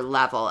go for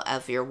level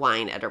of your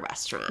wine at a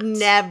restaurant?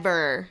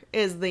 Never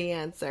is the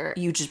answer.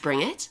 You just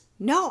bring it?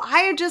 No,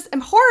 I just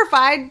am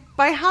horrified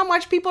by how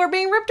much people are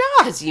being ripped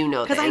off. Because you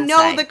know the Because I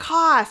inside. know the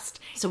cost.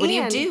 So what do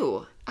you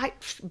do?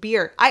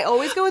 Beer. I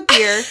always go with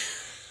beer.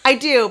 I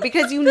do,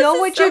 because you know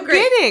what so you're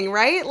great. getting,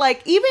 right?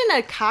 Like, even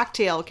a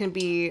cocktail can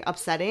be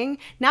upsetting.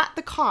 Not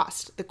the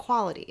cost, the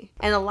quality.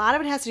 And a lot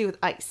of it has to do with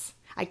ice.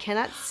 I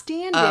cannot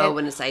stand it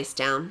When it's iced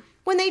down?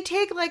 when they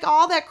take, like,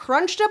 all that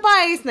crunched up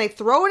ice and they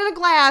throw it in a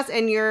glass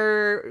and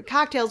your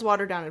cocktail's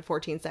watered down in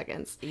 14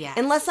 seconds. Yes.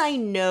 Unless I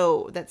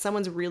know that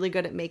someone's really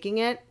good at making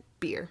it,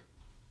 beer.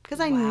 Because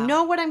I Wow.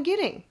 know what I'm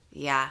getting.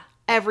 Yeah.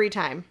 Every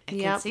time. I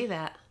can see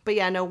that. But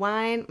yeah, no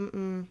wine,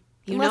 mm-mm.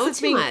 You know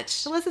too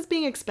much. Unless it's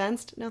being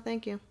expensed, no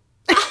thank you.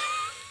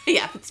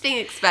 Yeah, if it's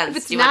being expensed. If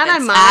it's you not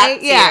want on the my,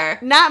 top tier.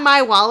 not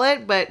my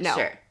wallet, but no.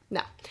 Sure.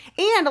 No.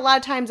 And a lot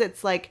of times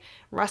it's like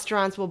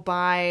restaurants will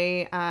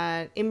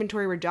buy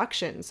inventory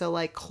reduction. So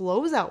like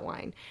closeout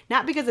wine.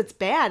 Not because it's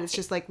bad. It's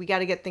just like we got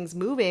to get things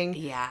moving.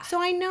 Yeah.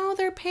 So I know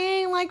they're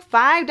paying like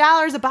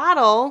 $5 a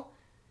bottle.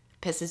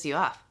 Pisses you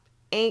off.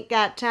 Ain't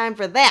got time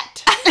for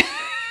that.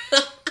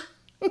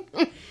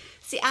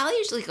 See, I'll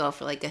usually go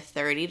for like a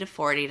 $30 to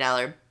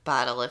 $40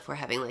 bottle if we're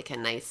having like a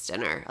nice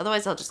dinner.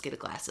 Otherwise, I'll just get a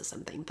glass of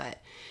something. But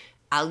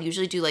I'll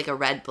usually do like a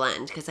red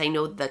blend because I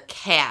know the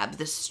cab,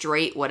 the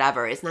straight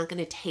whatever, is not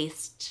going to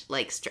taste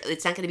like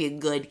it's not going to be a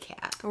good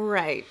cab.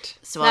 Right.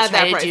 So I'll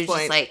try to do point.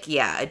 just like,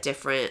 a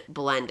different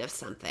blend of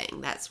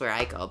something. That's where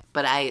I go.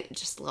 But I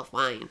just love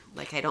wine.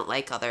 Like, I don't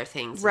like other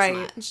things as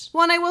much.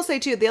 Well, and I will say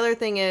too, the other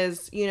thing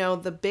is,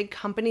 the big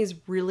companies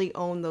really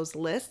own those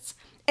lists.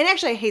 And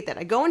actually, I hate that.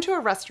 I go into a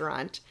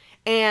restaurant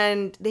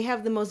and they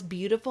have the most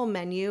beautiful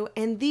menu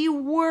and the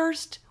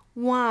worst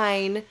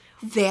wine.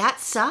 That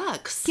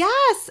sucks.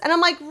 Yes. And I'm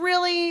like,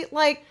 really?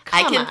 Like,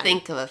 come I can on.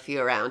 think of a few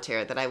around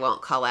here that I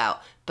won't call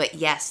out. But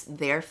yes,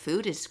 their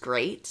food is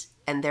great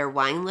and their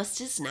wine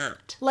list is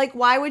not. Like,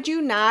 why would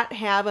you not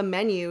have a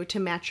menu to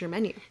match your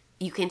menu?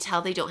 You can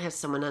tell they don't have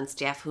someone on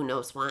staff who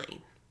knows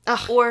wine.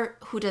 Ugh. Or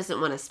who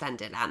doesn't want to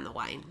spend it on the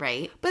wine,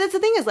 right? But that's the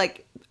thing is,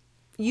 like,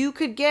 you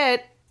could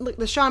get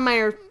the Sean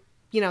Meyer,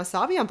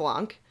 Sauvignon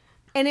Blanc,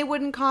 and it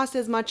wouldn't cost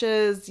as much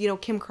as,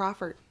 Kim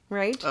Crawford,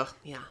 right? Oh,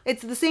 yeah.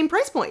 It's the same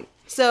price point.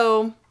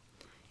 So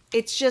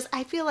it's just,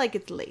 I feel like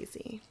it's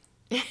lazy.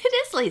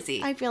 It is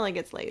lazy. I feel like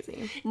it's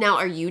lazy. Now,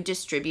 are you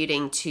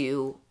distributing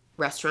to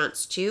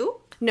restaurants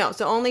too? No,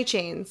 so only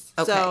chains.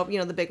 Okay. So,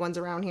 the big ones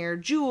around here,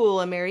 Jewel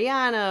and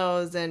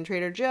Mariano's and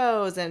Trader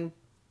Joe's and,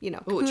 Ooh,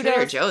 Kudos.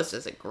 Trader Joe's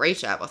does a great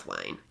job with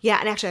wine. Yeah,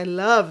 and actually I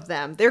love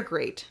them. They're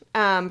great.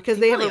 Because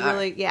they have really a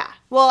really,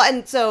 Well,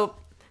 and so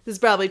this is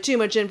probably too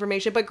much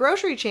information, but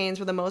grocery chains,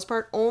 for the most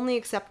part, only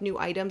accept new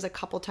items a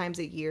couple times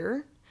a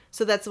year.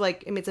 So that's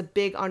like, it's a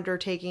big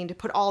undertaking to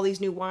put all these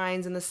new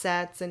wines in the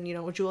sets. And,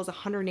 Jewel's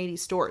 180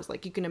 stores.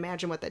 Like, you can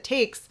imagine what that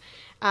takes.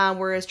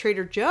 Whereas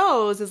Trader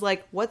Joe's is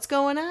like, what's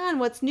going on?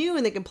 What's new?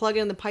 And they can plug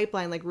it in the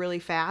pipeline like really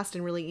fast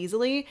and really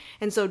easily.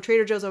 And so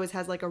Trader Joe's always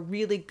has like a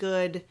really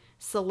good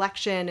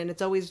selection and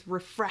it's always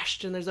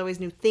refreshed and there's always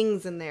new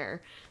things in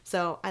there.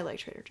 So I like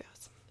Trader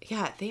Joe's.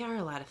 Yeah, they are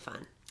a lot of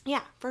fun.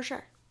 Yeah, for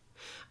sure.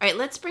 All right,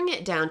 let's bring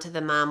it down to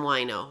the mom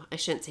wino. I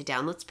shouldn't say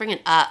down. Let's bring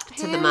it up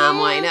to the mom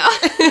wino.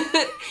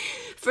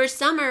 For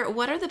summer,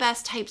 what are the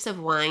best types of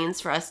wines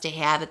for us to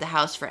have at the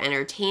house for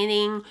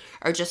entertaining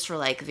or just for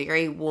like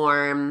very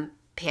warm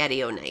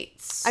patio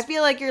nights? I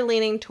feel like you're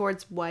leaning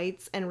towards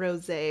whites and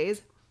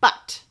rosés,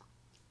 but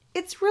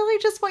it's really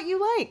just what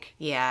you like.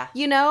 Yeah.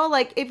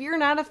 Like if you're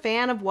not a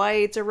fan of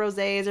whites or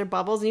rosés or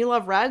bubbles and you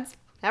love reds,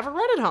 have a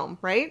red at home,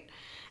 right?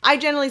 I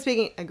generally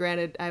speaking,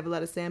 granted, I have a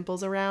lot of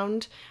samples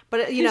around,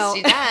 but She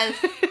does.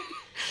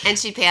 And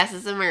she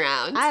passes them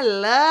around. I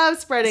love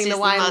spreading She's the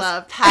wine the most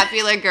love.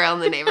 popular girl in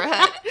the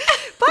neighborhood.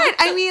 But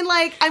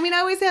I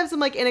always have some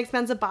like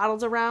inexpensive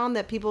bottles around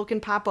that people can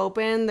pop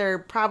open. They're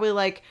probably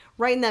like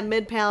right in that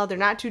mid palate. They're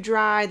not too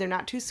dry. They're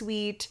not too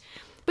sweet.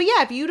 But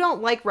yeah, if you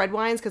don't like red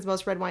wines, because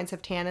most red wines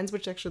have tannins,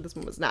 which actually this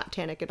one was not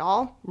tannic at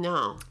all.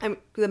 No.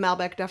 The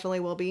Malbec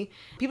definitely will be.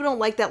 People don't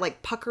like that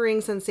like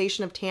puckering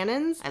sensation of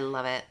tannins. I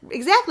love it.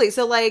 Exactly.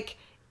 So like,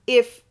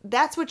 if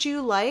that's what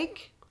you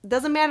like,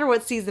 doesn't matter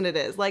what season it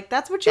is. Like,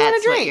 that's what you want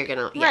to drink. That's what you're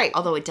going to... Yeah. Right.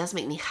 Although it does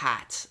make me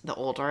hot the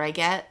older I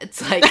get.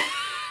 It's like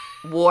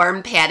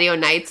warm patio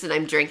nights and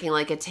I'm drinking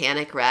like a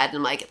tannic red and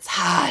I'm like, it's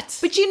hot.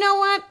 But you know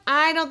what?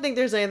 I don't think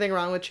there's anything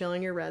wrong with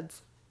chilling your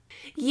reds.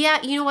 Yeah,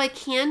 I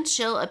can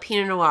chill a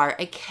Pinot Noir.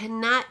 I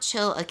cannot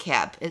chill a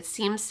Cab. It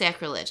seems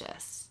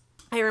sacrilegious.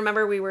 I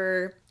remember we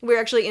were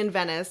actually in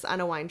Venice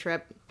on a wine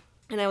trip,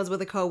 and I was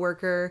with a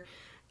coworker.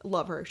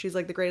 Love her. She's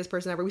like the greatest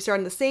person ever. We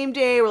started the same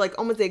day. We're like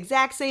almost the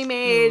exact same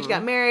age.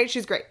 Got married.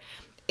 She's great.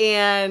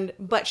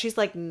 But she's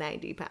like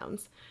 90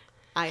 pounds.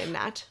 I am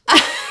not.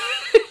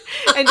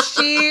 And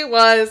she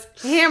was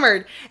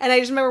hammered. And I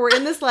just remember we're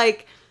in this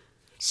like...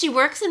 She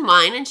works in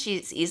wine and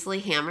she's easily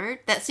hammered.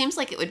 That seems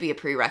like it would be a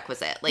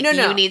prerequisite. Like, No.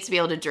 you need to be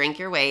able to drink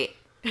your weight.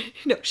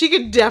 No, she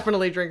could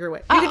definitely drink her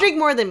weight. She could drink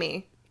more than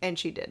me. And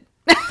she did.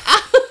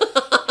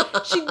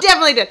 She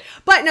definitely did.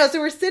 But no, so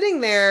we're sitting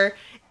there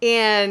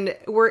and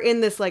we're in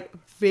this like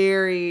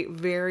very,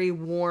 very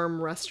warm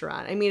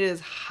restaurant. I mean, it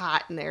is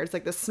hot in there. It's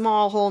like this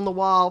small hole in the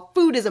wall.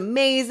 Food is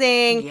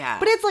amazing. Yeah.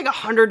 But it's like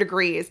 100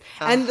 degrees.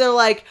 And they're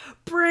like,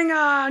 bring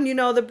on, the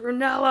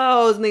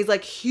Brunellos and these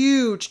like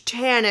huge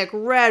tannic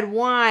red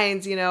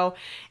wines, and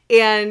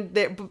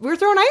we're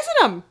throwing ice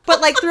in them. But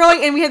like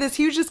and we had this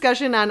huge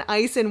discussion on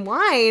ice and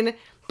wine.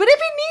 But if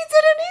it needs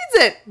it, it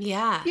needs it.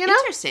 Yeah. You know?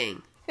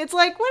 Interesting. It's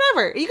like,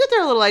 whatever. You could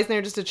throw a little ice in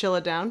there just to chill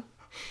it down.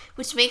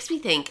 Which makes me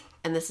think,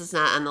 and this is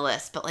not on the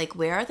list, but like,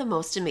 where are the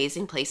most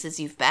amazing places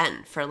you've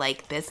been for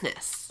like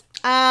business?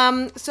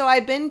 So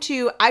I've been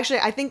to, actually,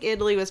 I think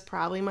Italy was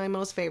probably my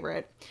most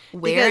favorite.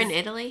 Where in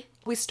Italy?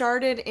 We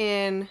started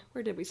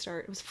where did we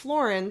start? It was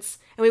Florence,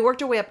 and we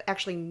worked our way up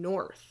actually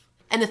north.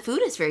 And the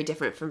food is very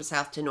different from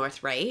south to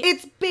north, right?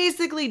 It's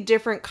basically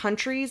different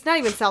countries, not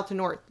even south to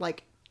north,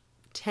 like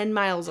 10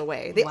 miles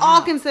away. They Wow.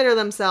 all consider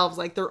themselves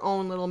like their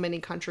own little mini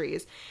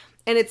countries.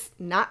 And it's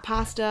not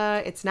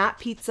pasta. It's not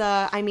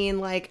pizza. I mean,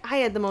 like, I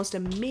had the most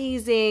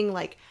amazing,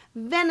 like,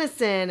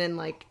 venison and,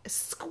 like,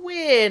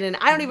 squid. And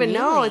I don't even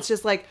know. Really? It's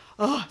just like,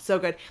 oh, so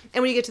good.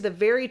 And when you get to the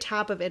very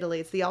top of Italy,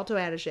 it's the Alto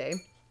Adige.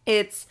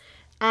 It's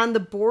on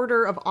the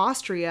border of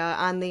Austria,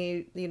 on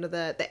the, you know,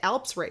 the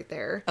Alps right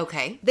there.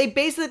 Okay. They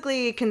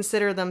basically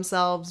consider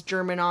themselves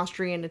German,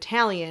 Austrian,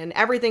 Italian.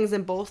 Everything's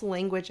in both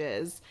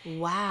languages.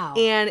 Wow.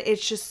 And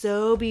it's just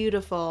so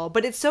beautiful.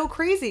 But it's so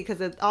crazy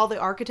because all the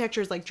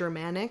architecture is like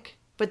Germanic,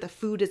 but the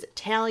food is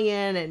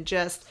Italian and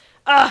just,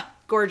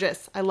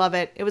 gorgeous. I love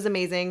it. It was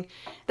amazing.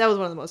 That was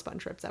one of the most fun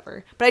trips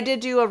ever. But I did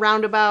do a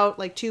roundabout,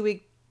 like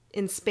 2-week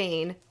in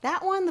Spain.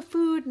 That one, the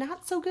food,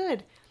 not so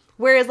good.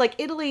 Whereas, like,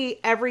 Italy,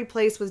 every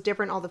place was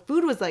different. All the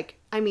food was, like,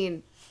 I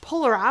mean,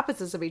 polar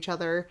opposites of each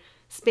other.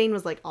 Spain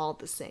was, like, all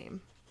the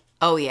same.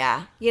 Oh,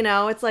 yeah. You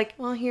know, it's like,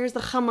 well, here's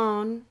the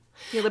jamon,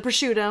 the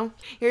prosciutto.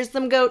 Here's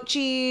some goat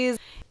cheese.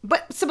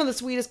 But some of the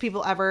sweetest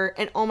people ever.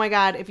 And, oh, my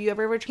God, if you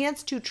ever have a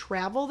chance to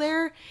travel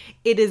there,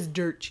 it is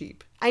dirt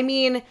cheap. I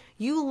mean,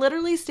 you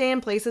literally stay in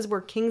places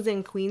where kings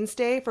and queens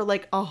stay for,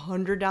 like,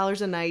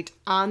 $100 a night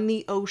on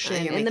the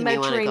ocean You're in the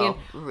making me wanna Mediterranean.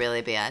 go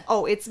really bad.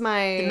 Oh, it's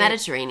my The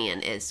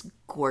Mediterranean is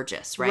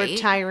gorgeous, right?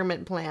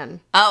 retirement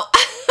plan. Oh,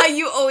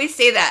 you always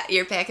say that.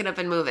 You're packing up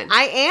and moving.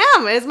 I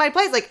am. It's my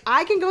place. Like,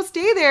 I can go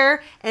stay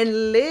there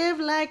and live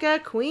like a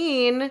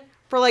queen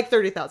for like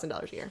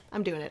 $30,000 a year.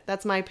 I'm doing it.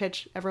 That's my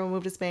pitch. Everyone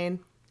move to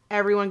Spain.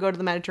 Everyone go to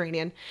the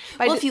Mediterranean.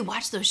 Well, if you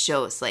watch those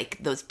shows, like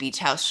those beach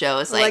house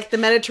shows, like the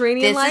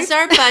Mediterranean this life. is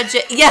our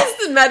budget. Yes,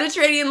 the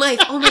Mediterranean life.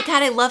 Oh my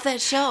God, I love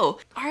that show.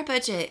 Our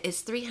budget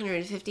is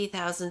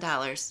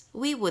 $350,000.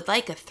 We would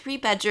like a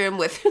 3-bedroom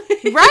with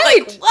Right.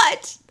 Like,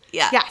 what?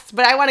 Yeah. Yes,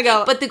 but I want to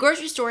go. But the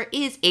grocery store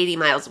is 80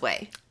 miles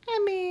away.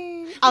 I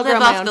mean, I'll Live grow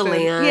my off own the food.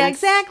 land. Yeah,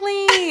 exactly.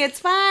 It's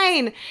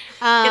fine.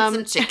 Get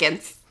some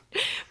chickens.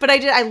 But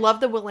I love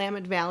the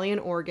Willamette Valley in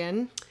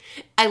Oregon.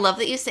 I love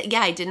that you said,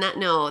 yeah, I did not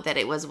know that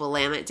it was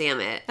Willamette,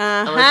 damn it.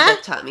 Uh-huh.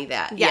 Elizabeth taught me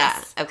that.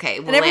 Yes. Yeah. Okay.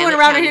 And everyone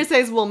around here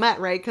says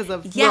Wilmette, right? Because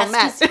of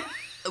Wilmette.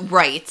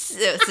 Right.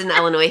 It's an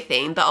Illinois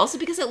thing, but also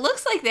because it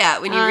looks like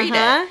that when you read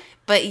it.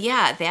 But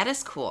yeah, that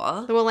is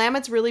cool. The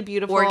Willamette's really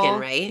beautiful. Oregon,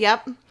 right?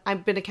 Yep.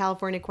 I've been to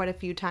California quite a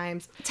few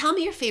times. Tell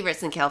me your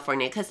favorites in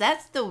California, because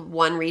that's the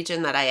one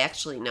region that I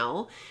actually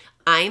know.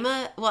 I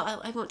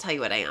won't tell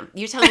you what I am.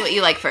 You tell me what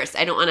you like first.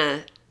 I don't want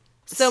to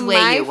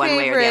sway you one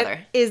way or the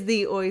other. Is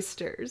the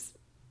oysters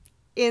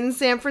in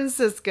San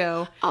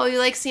Francisco. Oh, you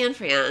like San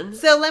Fran.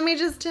 So let me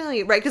just tell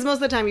you, right? Because most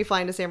of the time you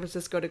fly into San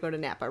Francisco to go to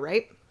Napa,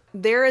 right?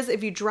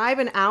 If you drive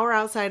an hour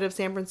outside of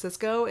San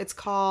Francisco, it's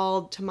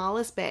called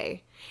Tamales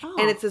Bay. Oh.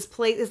 And it's this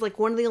place, it's like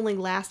one of the only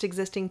last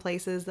existing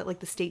places that like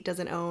the state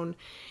doesn't own.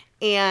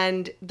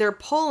 And they're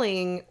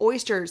pulling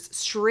oysters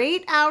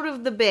straight out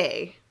of the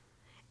bay.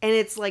 And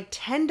it's like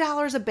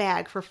 $10 a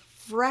bag for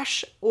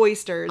fresh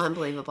oysters.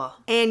 Unbelievable.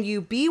 And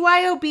you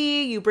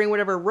BYOB, you bring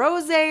whatever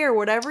rosé or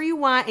whatever you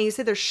want, and you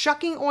sit there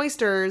shucking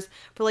oysters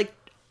for like,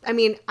 I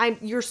mean,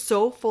 you're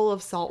so full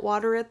of salt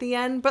water at the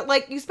end, but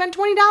like you spend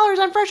 $20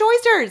 on fresh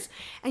oysters,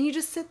 and you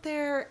just sit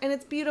there, and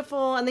it's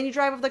beautiful, and then you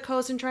drive up the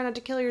coast and try not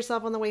to kill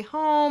yourself on the way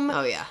home.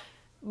 Oh, yeah.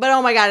 But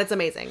oh my God, it's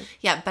amazing.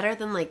 Yeah, better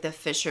than like the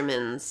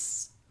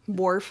fisherman's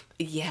Wharf.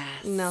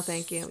 Yes. No,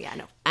 thank you. Yeah,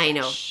 no. I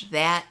know.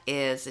 That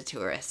is a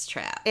tourist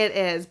trap. It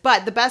is.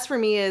 But the best for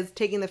me is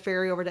taking the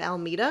ferry over to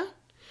Alameda.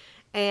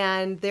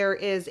 And there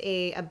is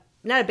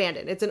not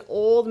abandoned, it's an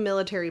old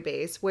military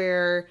base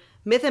where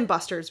Myth and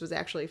Busters was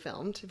actually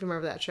filmed, if you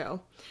remember that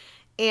show.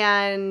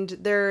 And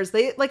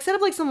they like set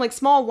up like some like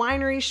small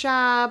winery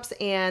shops,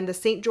 and the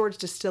St. George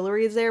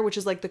Distillery is there, which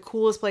is like the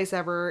coolest place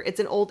ever. It's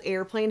an old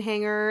airplane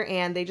hangar,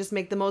 and they just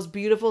make the most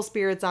beautiful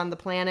spirits on the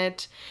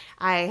planet.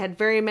 I had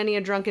very many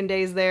a drunken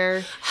days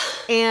there.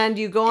 And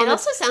you go on. It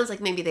also sounds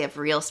like maybe they have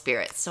real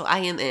spirits, so I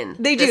am in.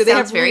 They do. This They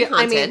sounds have very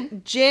haunted. I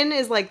mean, gin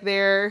is like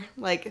their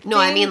like. No,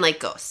 I thing. mean like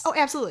ghosts. Oh,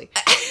 absolutely.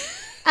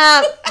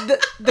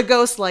 The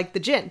ghosts like the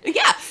gin.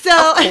 Yeah,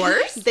 So of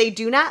course. they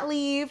do not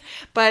leave.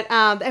 But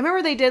I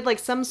remember they did like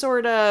some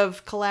sort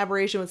of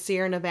collaboration with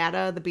Sierra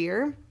Nevada, the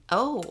beer.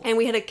 Oh. And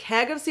we had a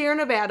keg of Sierra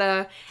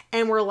Nevada,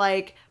 and we're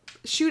like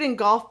shooting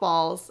golf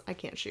balls. I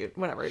can't shoot,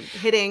 whatever.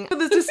 Hitting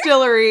this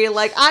distillery,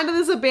 like onto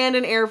this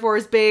abandoned Air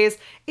Force base.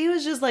 It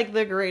was just like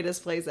the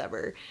greatest place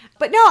ever.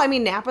 But no, I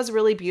mean, Napa's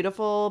really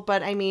beautiful,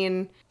 but I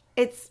mean,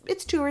 it's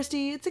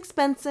touristy, it's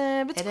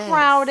expensive, it's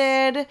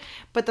crowded.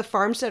 But the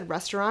Farmstead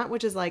restaurant,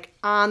 which is like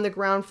on the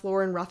ground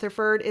floor in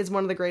Rutherford, is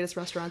one of the greatest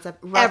restaurants I've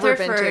ever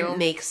been to. Rutherford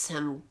makes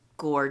some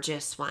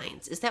gorgeous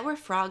wines. Is that where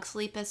Frog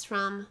Sleep is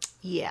from?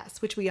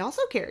 Yes, which we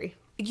also carry.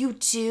 You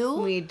do?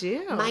 We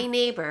do. My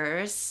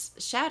neighbors,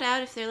 shout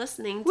out if they're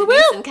listening, Woo-woo!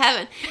 Denise and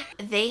Kevin.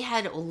 They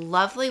had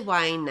lovely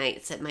wine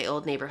nights at my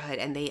old neighborhood,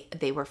 and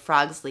they were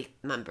Frog Sleep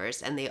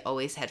members, and they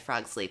always had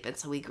Frog Sleep, and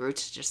so we grew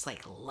to just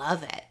like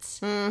love it.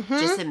 Mm-hmm.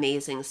 Just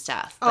amazing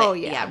stuff. But, oh,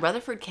 yeah. Yeah,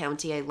 Rutherford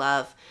County, I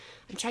love.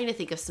 I'm trying to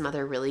think of some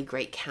other really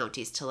great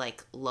counties to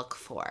like look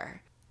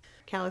for.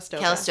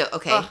 Calistoga. Calistoga,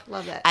 okay. Oh,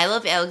 love that. I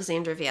love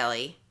Alexander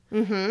Valley.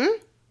 Mm-hmm.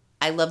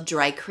 I love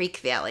Dry Creek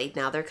Valley.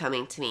 Now they're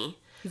coming to me.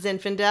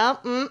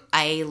 Zinfandel.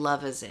 I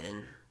love a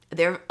Zin.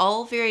 They're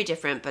all very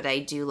different, but I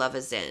do love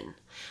a Zin.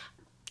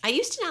 I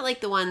used to not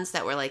like the ones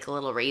that were like a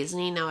little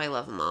raisiny. Now I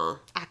love them all.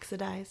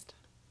 Oxidized.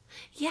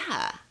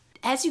 Yeah.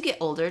 As you get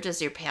older,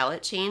 does your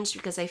palate change?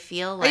 Because I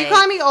feel like... Are you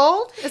calling me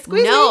old?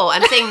 Excuse No, me?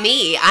 I'm saying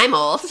me. I'm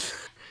old.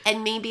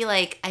 And maybe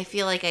like I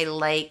feel like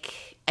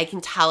I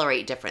can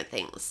tolerate different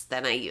things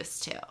than I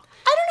used to. I don't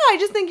know. I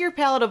just think your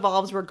palate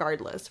evolves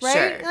regardless, right?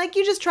 Sure. Like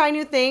you just try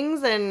new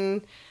things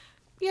and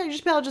your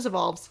palate just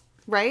evolves,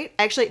 right?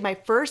 Actually,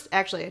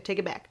 I take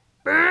it back.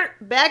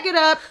 Back it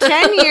up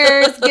 10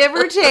 years, give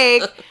or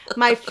take.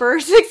 My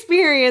first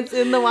experience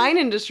in the wine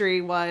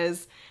industry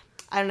was,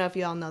 I don't know if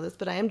you all know this,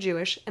 but I am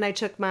Jewish, and I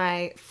took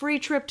my free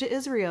trip to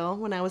Israel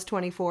when I was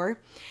 24.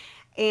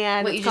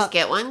 And What, you just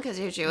get one because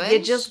you're Jewish? You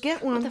just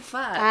get one. What the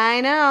fuck?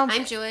 I know.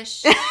 I'm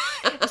Jewish. So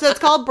it's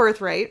called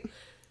Birthright.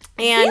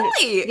 And,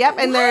 really? Yep.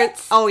 And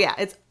what?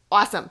 It's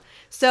awesome.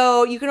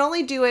 So you can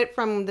only do it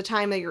from the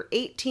time that you're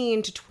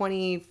 18 to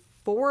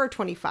 24 or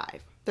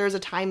 25. There's a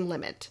time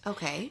limit.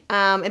 Okay.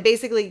 And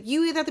basically,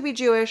 you either have to be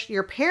Jewish,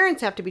 your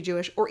parents have to be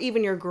Jewish, or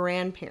even your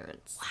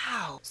grandparents.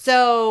 Wow.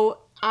 So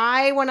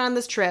I went on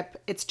this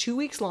trip. It's 2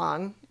 weeks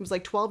long. It was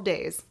like 12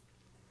 days.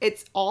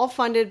 It's all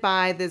funded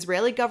by the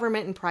Israeli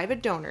government and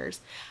private donors.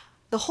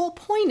 The whole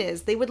point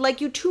is they would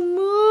like you to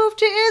move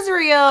to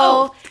Israel.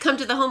 Oh, come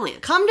to the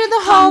homeland. Come to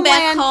the Come homeland.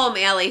 back home,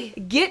 Allie.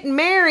 Get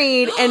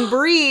married and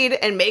breed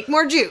and make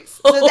more Jews.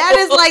 So that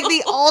is like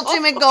the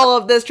ultimate goal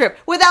of this trip,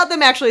 without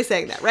them actually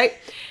saying that, right?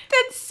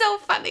 That's so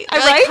funny.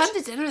 Right? Like, come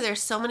to dinner.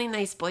 There's so many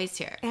nice boys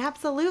here.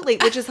 Absolutely,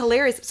 which is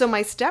hilarious. So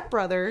my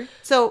stepbrother,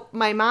 so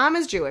my mom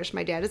is Jewish,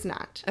 my dad is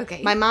not.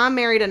 Okay. My mom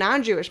married a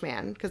non-Jewish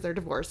man because they're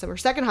divorced. So her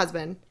second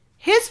husband,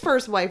 his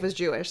first wife was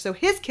Jewish, so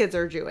his kids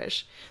are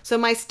Jewish. So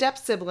my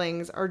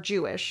step-siblings are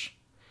Jewish.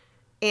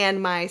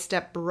 And my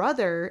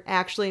stepbrother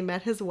actually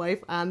met his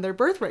wife on their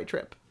birthright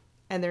trip.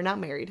 And they're not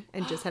married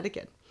and just had a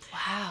kid.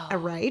 Wow. All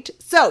right.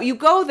 So you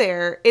go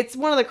there. It's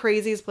one of the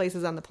craziest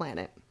places on the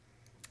planet.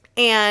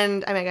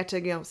 And I got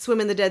to,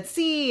 swim in the Dead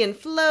Sea and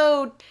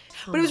float.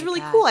 But it was really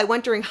cool. I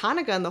went during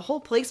Hanukkah and the whole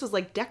place was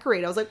like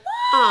decorated. I was like, whoa.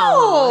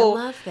 Oh,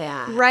 I love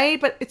that.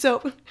 Right? But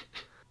so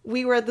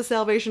we were at the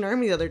Salvation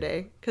Army the other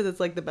day because it's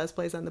like the best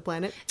place on the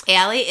planet.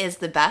 Allie is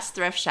the best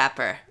thrift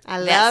shopper. I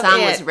love that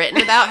song it. was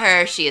written about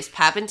her. She is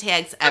popping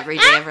tags every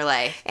day of her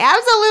life.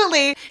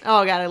 Absolutely.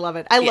 Oh, God, I love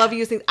it. I love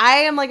using...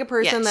 I am like a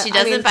person that... She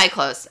doesn't buy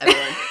clothes,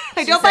 everyone.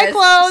 I don't buy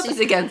clothes. She's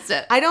against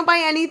it. I don't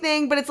buy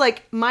anything, but it's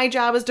like my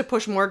job is to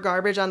push more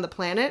garbage on the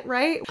planet,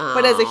 right?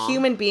 But as a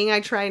human being, I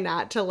try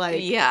not to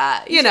like...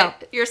 Yeah.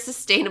 You're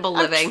sustainable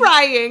living. I'm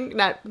trying.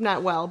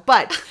 Not well.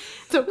 But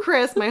so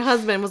Chris, my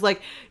husband, was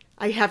like,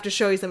 I have to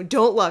show you something.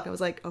 Don't look. I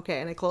was like,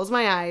 okay. And I closed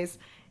my eyes.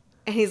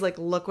 And he's like,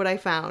 look what I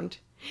found.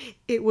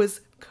 It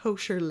was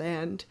Kosher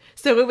Land.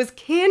 So it was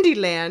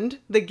Candyland,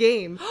 the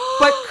game,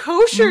 but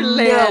Kosher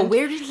Land. No,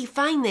 where did he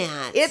find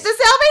that? It's the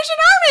Salvation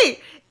Army.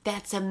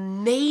 That's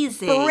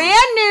amazing.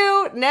 Brand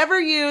new, never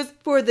used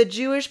for the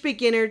Jewish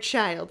beginner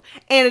child.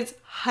 And it's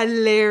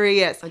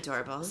hilarious.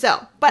 Adorable.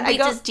 So, but Wait,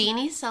 does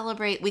Deanie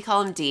celebrate? We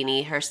call him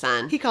Deanie, her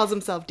son. He calls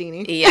himself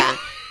Deanie. Yeah.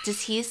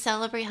 Does he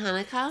celebrate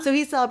Hanukkah? So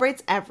he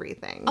celebrates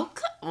everything. Oh,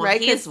 good. Well, right?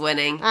 He is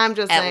winning. I'm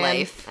just at saying.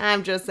 life.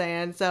 I'm just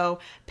saying. So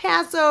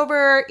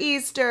Passover,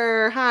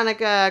 Easter,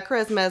 Hanukkah,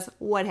 Christmas,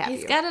 what have you.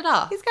 He's got it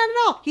all. He's got it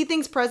all. He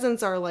thinks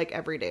presents are like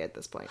every day at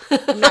this point.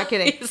 I'm not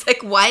kidding. He's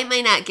like, why am I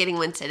not getting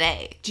one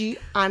today?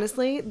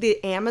 Honestly,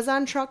 the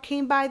Amazon truck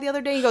came by the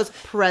other day. He goes,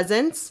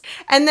 presents.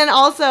 And then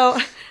also...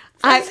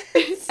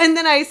 and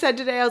then I said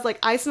today, I was like,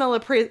 I smell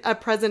a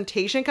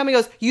presentation coming.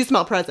 He goes, you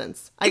smell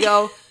presents. I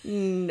go,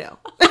 no.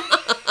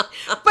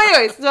 But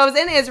anyways, so I was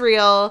in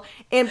Israel,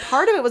 and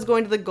part of it was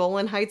going to the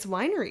Golan Heights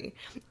winery.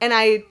 And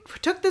I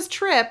took this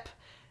trip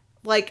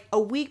like a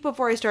week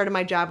before I started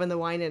my job in the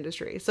wine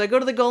industry. So I go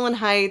to the Golan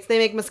Heights. They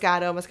make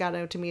Moscato.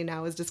 Moscato to me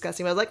now is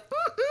disgusting. I was like,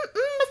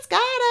 Moscato.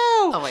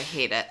 Oh, I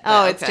hate it.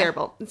 Oh, it's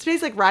terrible. It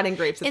tastes like rotting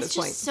grapes at this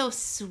point. It's just so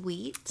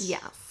sweet.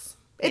 Yes.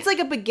 It's like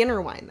a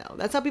beginner wine, though.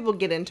 That's how people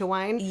get into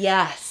wine.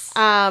 Yes.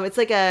 It's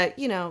like the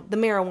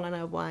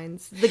marijuana of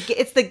wines.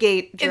 It's the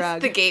gate drug.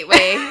 It's the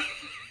gateway.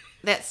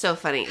 That's so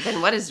funny. Then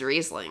what is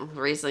Riesling?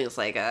 Riesling is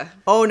like a...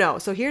 Oh, no.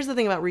 So here's the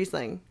thing about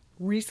Riesling.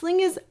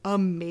 Riesling is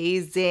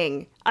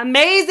amazing.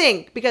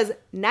 Amazing! Because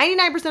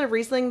 99% of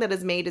Riesling that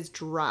is made is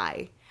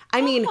dry.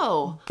 I mean,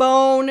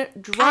 bone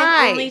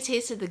dry. I've only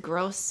tasted the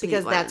gross sweet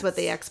because ones. that's what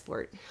they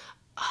export.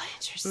 Oh,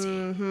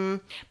 interesting. Mm-hmm.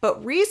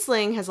 But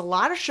Riesling has a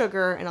lot of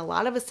sugar and a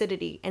lot of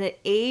acidity, and it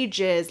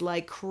ages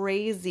like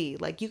crazy.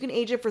 Like, you can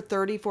age it for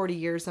 30, 40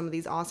 years, some of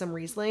these awesome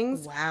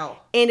Rieslings. Wow.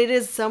 And it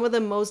is some of the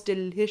most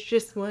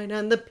delicious wine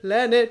on the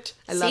planet.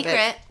 I love it.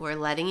 Secret. We're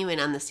letting you in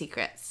on the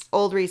secrets.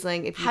 Old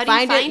Riesling. If you How do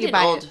you find you an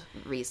buy old it.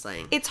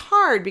 Riesling? It's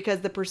hard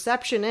because the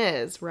perception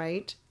is,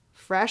 right?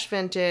 Fresh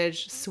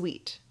vintage,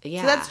 sweet.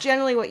 Yeah. So that's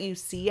generally what you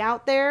see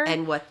out there.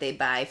 And what they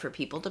buy for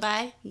people to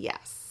buy?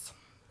 Yes.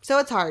 So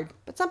it's hard,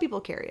 but some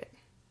people carry it.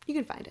 You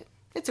can find it.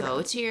 It's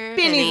go to your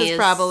Benny's is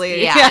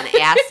probably. Yeah, and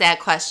ask that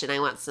question. I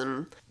want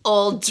some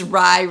old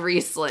dry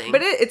Riesling.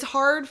 But it's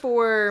hard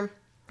for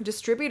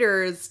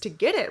distributors to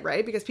get it,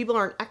 right? Because people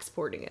aren't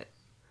exporting it.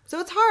 So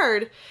it's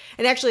hard.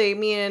 And actually,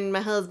 me and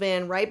my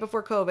husband, right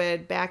before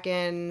COVID, back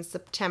in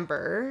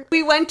September,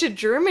 we went to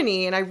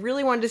Germany, and I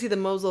really wanted to see the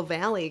Mosel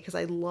Valley because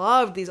I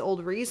loved these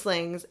old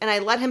Rieslings. And I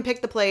let him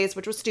pick the place,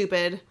 which was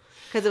stupid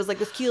because it was like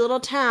this cute little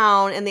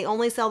town, and they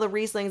only sell the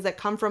Rieslings that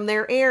come from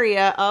their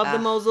area of the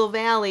Mosel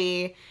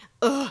Valley.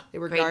 Ugh, they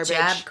were garbage. Great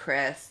job,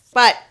 Chris.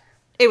 But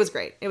it was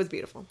great. It was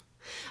beautiful.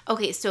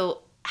 Okay,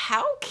 so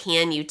how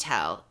can you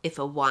tell if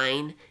a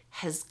wine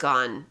has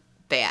gone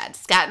bad?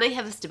 Scott and I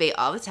have this debate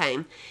all the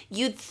time.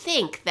 You'd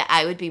think that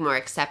I would be more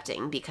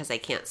accepting because I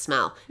can't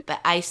smell,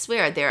 but I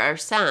swear there are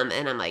some,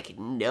 and I'm like,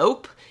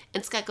 nope.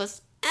 And Scott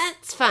goes,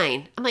 it's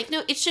fine. I'm like,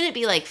 no, it shouldn't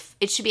be like,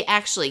 it should be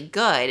actually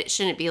good. It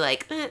shouldn't be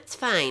like, it's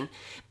fine.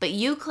 But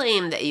you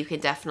claim that you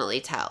can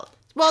definitely tell.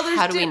 Well,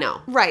 how do we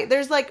know? Right.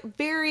 There's like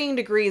varying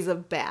degrees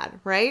of bad,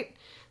 right?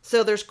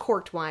 So there's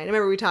corked wine. I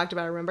remember we talked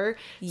about it, remember?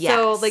 Yes.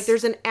 So like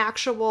there's an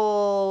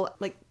actual,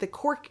 like the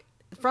cork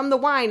from the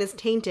wine is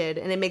tainted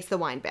and it makes the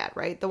wine bad,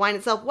 right? The wine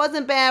itself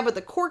wasn't bad, but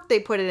the cork they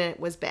put in it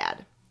was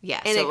bad.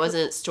 Yeah, and so it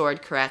wasn't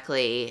stored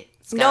correctly.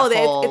 It's no, got a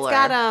hole it's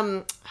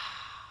got,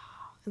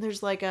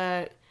 there's like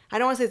a, I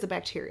don't want to say it's a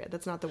bacteria.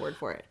 That's not the word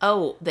for it.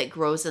 Oh, that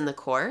grows in the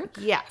cork?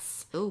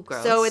 Yes. Ooh,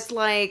 gross. So it's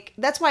like,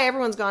 that's why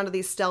everyone's gone to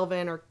these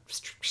Stelvin or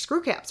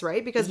screw caps,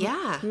 right? Because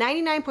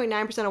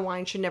 99.9% of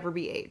wine should never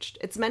be aged.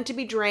 It's meant to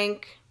be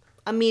drank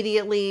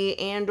immediately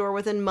and or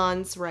within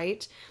months,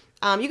 right?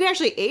 You can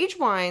actually age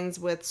wines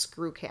with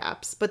screw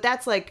caps, but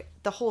that's like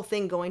the whole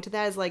thing going to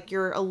that is like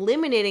you're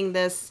eliminating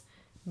this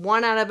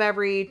 1 out of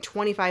every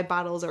 25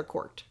 bottles are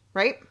corked,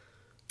 right?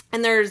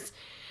 And there's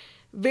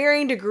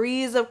varying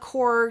degrees of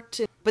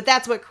corked, but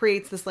that's what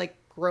creates this like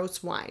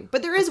gross wine.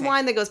 But there is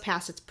wine that goes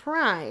past its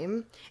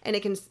prime and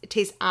it can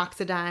taste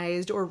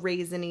oxidized or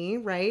raisiny,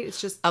 right?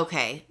 It's just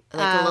okay,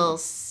 like a little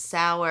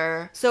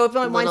sour. So if a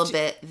little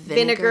bit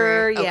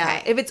vinegar, yeah.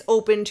 Okay. If it's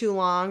open too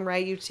long,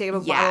 right? You take a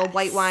bottle of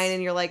white wine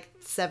and you're like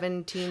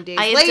 17 days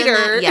I have later. done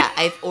that. Yeah,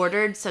 I've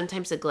ordered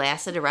sometimes a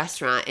glass at a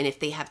restaurant, and if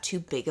they have too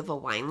big of a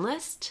wine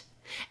list,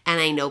 and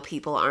I know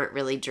people aren't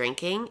really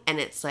drinking, and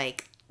it's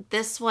like,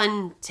 this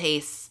one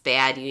tastes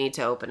bad, you need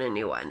to open a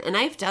new one. And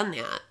I've done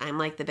that. I'm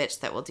like the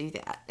bitch that will do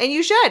that. And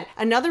you should.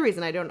 Another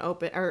reason I don't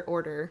open or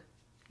order.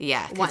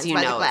 Yeah, because you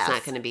know it's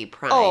not going to be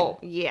prime. Oh,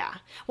 yeah.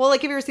 Well,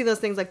 like, have you ever seen those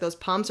things like those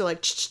pumps are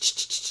like,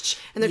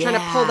 and they're trying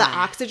to pull the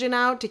oxygen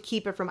out to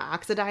keep it from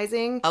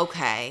oxidizing?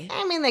 Okay.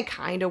 I mean, they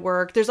kind of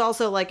work. There's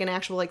also like an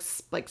actual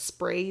like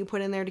spray you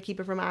put in there to keep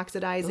it from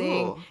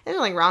oxidizing. Ooh. There's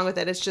nothing wrong with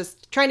it. It's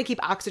just trying to keep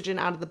oxygen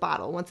out of the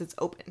bottle once it's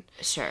open.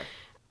 Sure.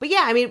 But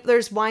yeah, I mean,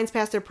 there's wines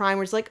past their prime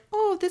where it's like,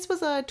 oh, this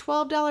was a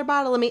 $12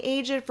 bottle. Let me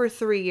age it for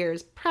 3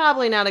 years.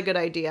 Probably not a good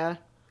idea.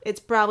 It's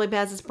probably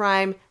past its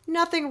prime.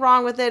 Nothing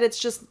wrong with it. It's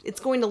just, it's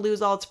going to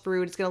lose all its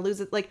fruit. It's going to lose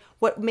it. Like,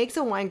 what makes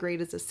a wine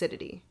great is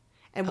acidity.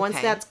 And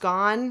once that's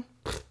gone,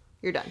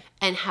 you're done.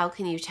 And how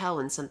can you tell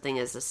when something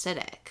is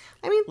acidic?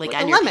 I mean, like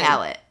on your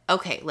palate.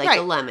 Okay, like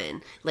a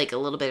lemon. Like a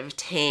little bit of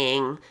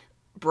tang,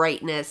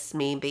 brightness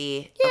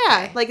maybe.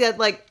 Yeah, okay.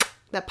 like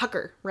that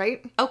pucker,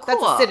 right? Oh, cool.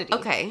 That's acidity.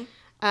 Okay.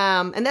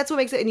 And that's what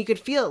makes it, and you could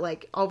feel it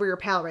like over your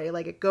palate, right?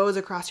 Like it goes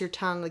across your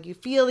tongue, like you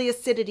feel the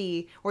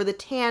acidity or the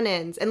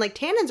tannins. And like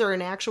tannins are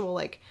an actual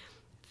like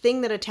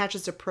thing that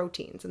attaches to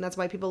proteins. And that's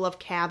why people love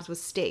calves with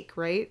steak,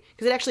 right?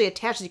 Because it actually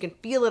attaches, you can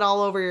feel it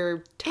all over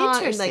your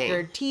tongue and like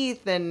your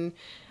teeth. And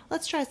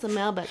let's try some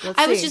Malbec.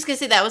 I was just going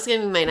to say that was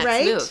going to be my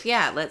next move.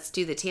 Yeah, let's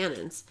do the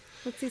tannins.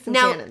 Let's see some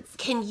now, tannins.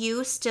 Can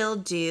you still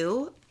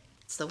do,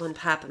 it's the one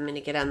pop I'm going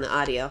to get on the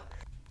audio.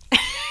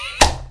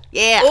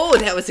 Yeah. Oh,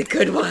 that was a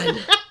good one.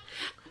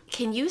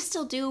 Can you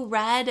still do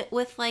red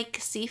with like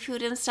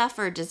seafood and stuff,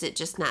 or does it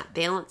just not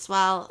balance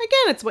well?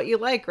 Again, it's what you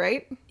like,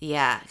 right?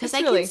 Yeah, because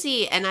I can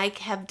see, and I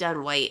have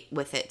done white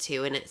with it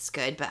too, and it's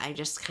good, but I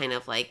just kind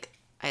of like,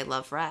 I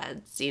love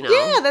reds, you know?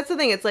 Yeah, that's the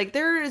thing. It's like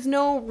there is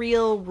no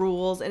real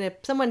rules, and if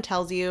someone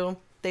tells you,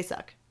 they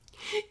suck.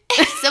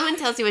 If someone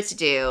tells you what to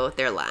do,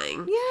 they're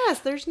lying. Yes,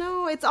 there's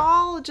no, it's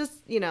all just,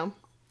 you know.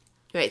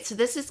 Right, so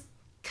this is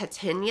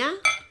Catena.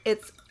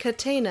 It's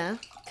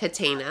Catena.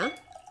 Catena.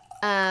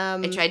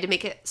 I tried to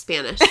make it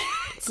Spanish.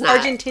 It's not.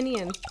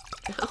 Argentinian.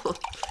 Oh.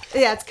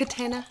 Yeah, it's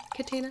Catena.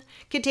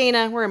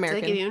 Catena. We're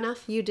American. Did I give you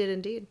enough? You did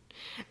indeed.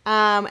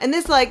 And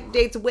this like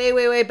dates way,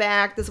 way, way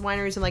back. This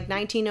winery's in like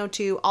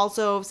 1902.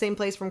 Also, same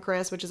place from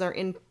Chris, which is our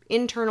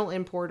internal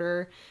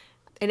importer.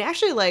 And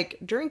actually, like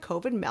during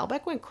COVID,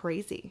 Malbec went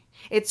crazy.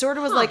 It sort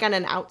of was like on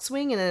an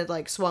outswing, and then it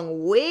like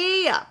swung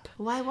way up.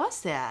 Why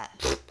was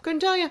that? Couldn't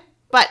tell you.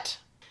 But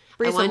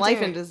breathe some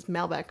life into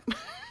Malbec.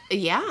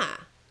 Yeah.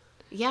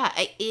 Yeah,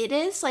 it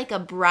is like a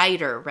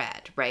brighter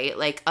red, right?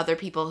 Like other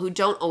people who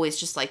don't always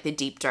just like the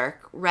deep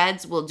dark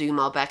reds will do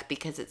Malbec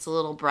because it's a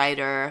little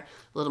brighter,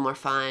 a little more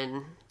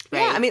fun,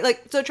 right? Yeah, I mean,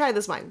 like, so try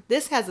this wine.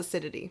 This has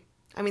acidity.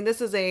 I mean, this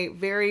is a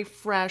very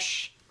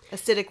fresh,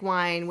 acidic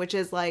wine, which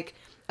is like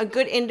a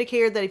good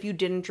indicator that if you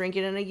didn't drink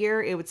it in a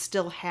year, it would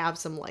still have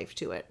some life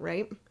to it,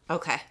 right?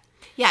 Okay.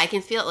 Yeah, I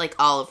can feel it like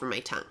all over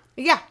my tongue.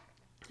 Yeah.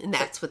 And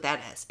that's what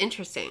that is.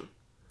 Interesting.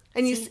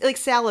 And you like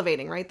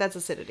salivating, right? That's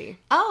acidity.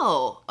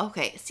 Oh,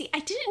 okay. See, I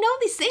didn't know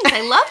these things.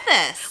 I love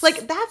this.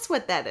 Like, that's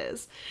what that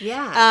is.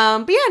 Yeah.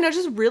 But yeah, no,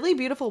 just really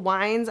beautiful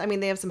wines. I mean,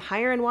 they have some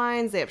higher end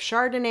wines. They have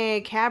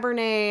Chardonnay,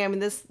 Cabernet. I mean,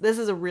 this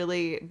is a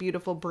really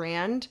beautiful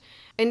brand.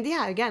 And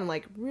yeah, again,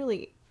 like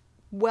really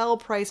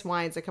well-priced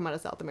wines that come out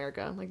of South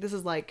America. Like, this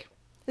is like,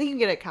 I think you can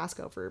get it at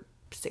Costco for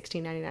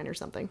 $16.99 or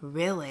something.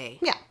 Really?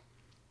 Yeah.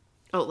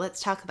 Oh,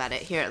 let's talk about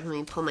it. Here, let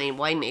me pull my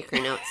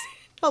winemaker notes.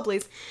 Oh,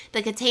 please.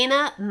 The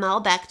Catena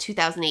Malbec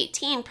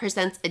 2018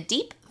 presents a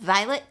deep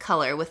violet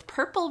color with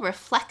purple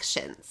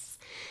reflections.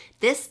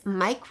 This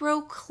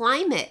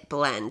microclimate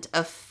blend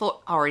of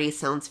already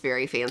sounds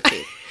very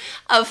fancy,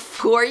 of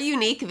 4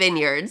 unique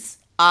vineyards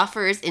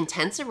offers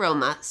intense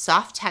aroma,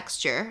 soft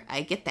texture,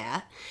 I get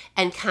that,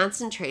 and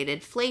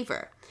concentrated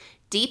flavor.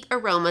 Deep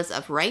aromas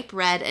of ripe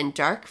red and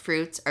dark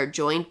fruits are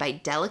joined by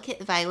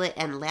delicate violet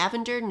and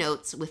lavender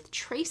notes with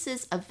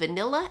traces of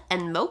vanilla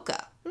and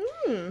mocha.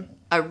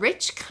 A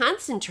rich,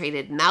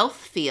 concentrated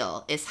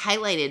mouthfeel is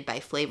highlighted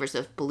by flavors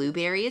of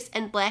blueberries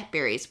and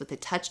blackberries with a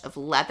touch of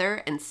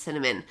leather and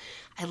cinnamon.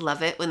 I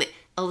love it when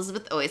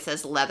Elizabeth always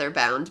says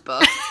leather-bound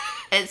book.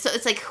 And so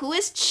it's like, who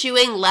is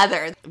chewing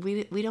leather?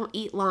 We don't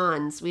eat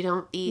lawns. We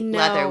don't eat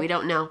leather. We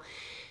don't know.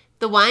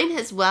 The wine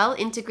has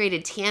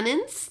well-integrated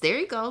tannins. There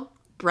you go.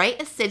 Bright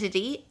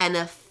acidity and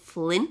a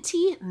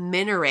flinty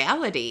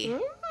minerality.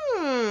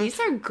 These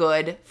are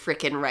good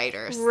frickin'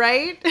 writers.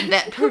 Right?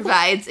 That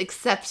provides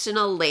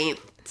exceptional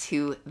length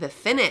to the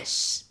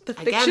finish. The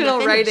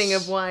fictional writing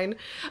of wine.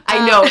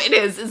 I know, it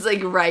is. It's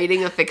like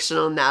writing a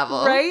fictional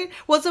novel. Right?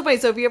 Well, it's so funny.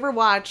 So if you ever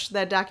watch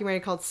that documentary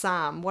called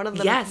Sam, one of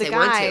the Yes, the I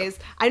want to. guys,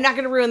 I'm not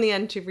going to ruin the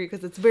end for you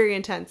because it's very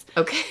intense.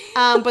 Okay.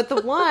 But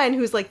the one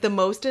who's like the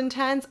most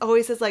intense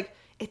always says like,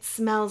 it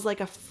smells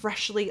like a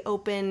freshly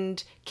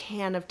opened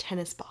can of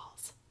tennis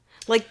balls.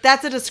 Like,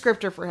 that's a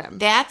descriptor for him.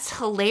 That's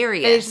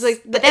hilarious. And it's just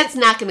like, but that's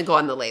not going to go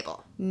on the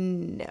label.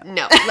 No.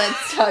 No,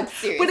 let's talk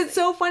seriously. But it's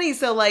so funny.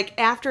 So, like,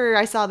 after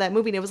I saw that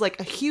movie, and it was like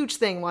a huge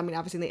thing. Well, I mean,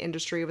 obviously in the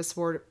industry, it was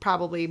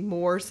probably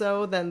more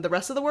so than the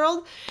rest of the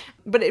world.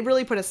 But it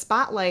really put a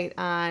spotlight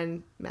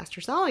on master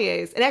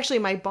sommeliers. And actually,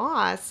 my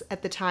boss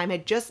at the time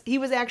he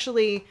was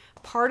actually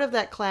part of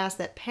that class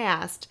that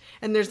passed.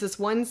 And there's this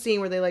one scene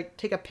where they, like,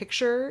 take a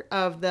picture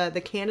of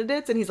the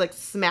candidates, and he's, like,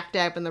 smack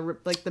dab in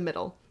the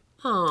middle.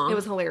 Aww. It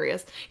was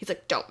hilarious. He's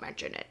like, don't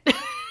mention it.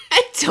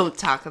 Don't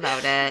talk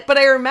about it. But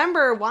I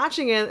remember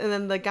watching it, and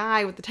then the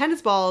guy with the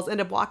tennis balls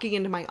ended up walking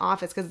into my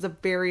office because it's a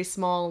very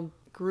small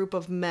group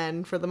of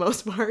men for the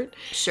most part.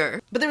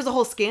 Sure. But there was a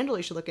whole scandal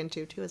you should look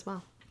into, too, as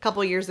well. A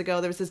couple of years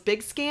ago, there was this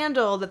big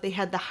scandal that they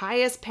had the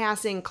highest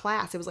passing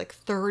class. It was like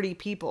 30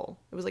 people.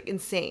 It was like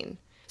insane.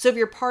 So if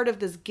you're part of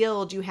this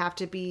guild, you have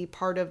to be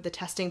part of the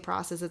testing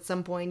process at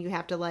some point. You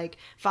have to like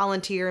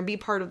volunteer and be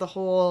part of the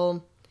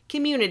whole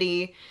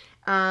community.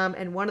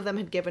 And one of them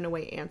had given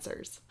away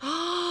answers.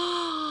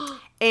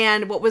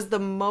 And what was the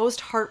most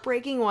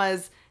heartbreaking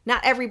was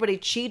not everybody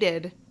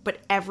cheated, but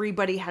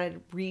everybody had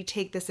to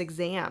retake this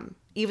exam.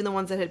 Even the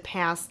ones that had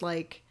passed,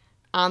 like,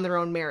 on their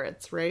own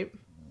merits, right?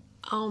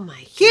 Oh, my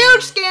God.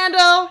 Huge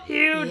scandal!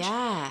 Huge!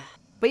 Yeah.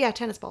 But yeah,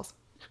 tennis balls.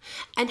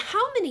 And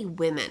how many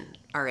women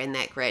are in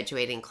that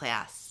graduating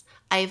class?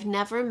 I've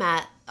never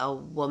met a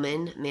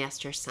woman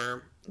master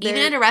som.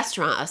 Even at a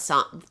restaurant,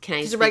 can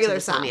I Just speak a regular to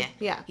the sommelier?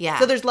 Yeah. Yeah.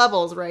 So there's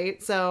levels,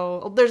 right?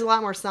 So there's a lot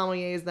more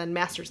sommeliers than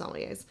master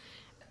sommeliers.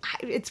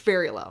 It's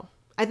very low.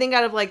 I think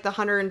out of like the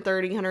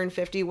 130,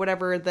 150,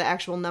 whatever the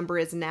actual number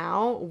is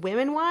now,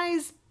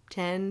 women-wise,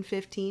 10,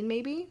 15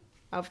 maybe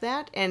of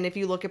that. And if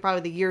you look at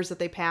probably the years that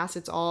they pass,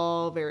 it's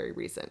all very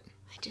recent.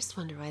 I just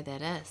wonder why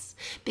that is.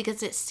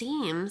 Because it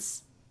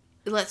seems,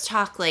 let's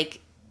talk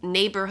like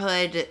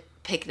neighborhood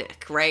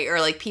picnic, right? Or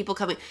like people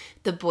coming,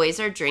 the boys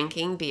are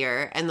drinking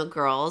beer and the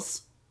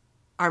girls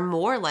are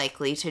more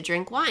likely to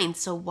drink wine.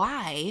 So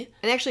why?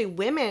 And actually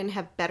women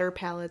have better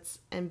palates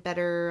and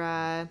better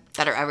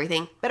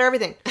everything. Better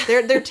everything.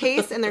 Their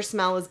taste and their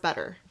smell is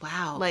better.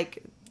 Wow.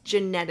 Like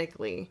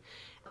genetically.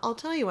 I'll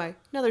tell you why.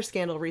 Another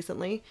scandal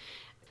recently.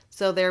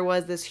 So there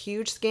was this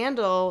huge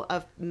scandal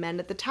of men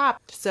at the top.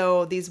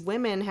 So these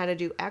women had to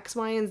do X,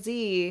 Y, and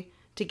Z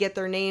to get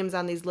their names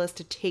on these lists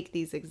to take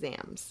these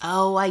exams.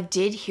 Oh, I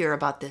did hear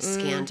about this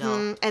scandal.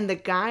 Mm-hmm. And the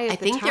guy at the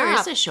top... I think there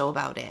is a show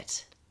about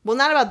it. Well,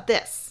 not about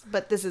this,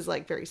 but this is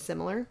like very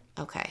similar.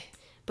 Okay.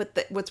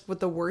 But what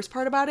the worst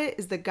part about it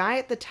is the guy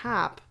at the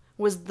top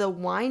was the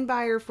wine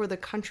buyer for the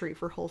country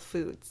for Whole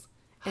Foods.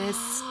 And is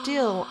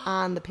still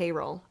on the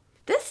payroll.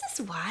 This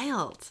is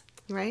wild.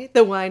 Right?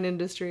 The wine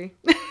industry.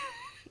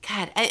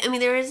 God, I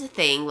mean, there is a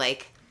thing,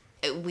 like,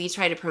 we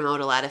try to promote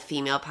a lot of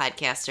female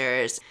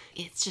podcasters.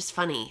 It's just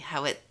funny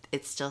how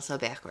it's still so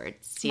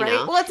backwards, you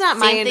know? Well, it's not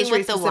my Same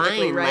industry thing with the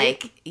wine,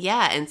 right? Like,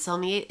 yeah, and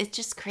sommelier, it's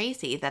just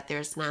crazy that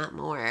there's not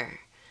more,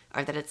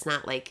 or that it's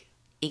not, like,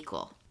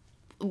 equal.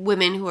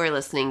 Women who are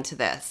listening to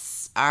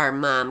this, our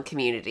mom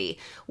community,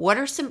 what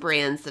are some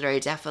brands that are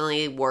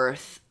definitely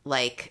worth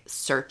like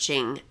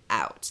searching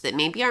out that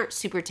maybe aren't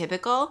super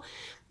typical,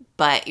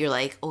 but you're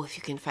like, oh, if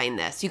you can find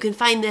this, you can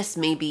find this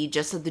maybe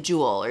just at the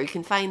Jewel, or you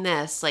can find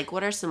this. Like,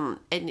 what are some,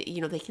 and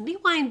you know, they can be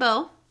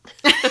Winebow.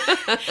 No,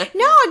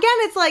 again,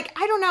 it's like,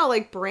 I don't know,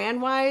 like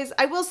brand wise,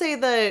 I will say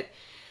that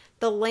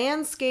the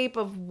landscape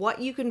of what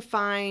you can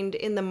find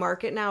in the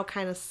market now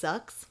kind of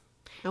sucks.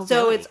 Oh,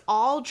 So really? it's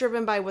all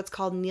driven by what's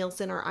called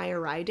Nielsen or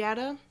IRI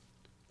data.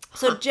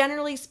 So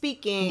generally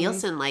speaking,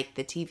 Nielsen, like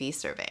the TV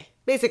survey.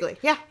 basically,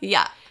 yeah.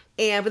 Yeah.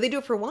 But they do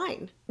it for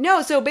wine.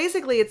 No, so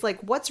basically it's like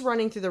what's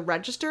running through the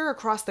register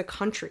across the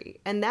country.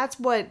 And that's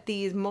what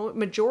these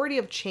majority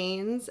of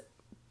chains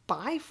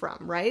buy from,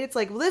 right? It's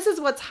like, well, this is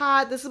what's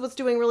hot. This is what's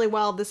doing really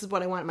well. This is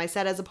what I want in my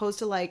set, as opposed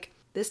to like,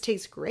 this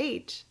tastes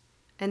great.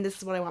 And this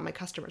is what I want my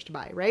customers to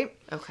buy, right?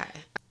 Okay.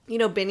 You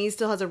know, Binny's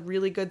still has a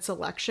really good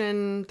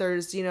selection.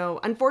 There's, you know,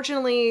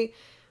 unfortunately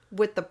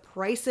with the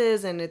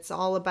prices, and it's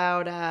all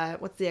about,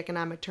 what's the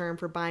economic term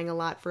for buying a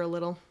lot for a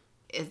little?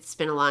 It's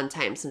been a long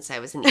time since I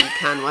was in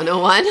Econ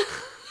 101.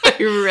 I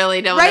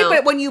really don't Right, know.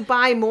 but when you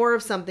buy more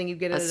of something, you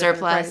get it A at a better surplus?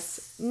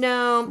 price.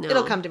 No,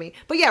 it'll come to me.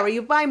 But yeah, when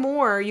you buy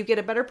more, you get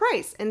a better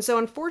price. And so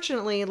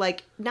unfortunately,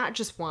 like not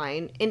just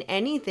wine, in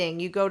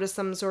anything, you go to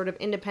some sort of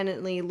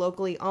independently,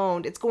 locally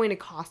owned, it's going to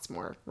cost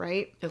more,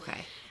 right? Okay.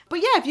 But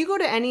yeah, if you go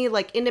to any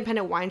like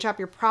independent wine shop,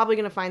 you're probably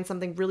going to find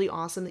something really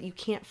awesome that you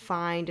can't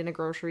find in a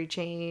grocery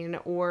chain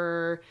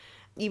or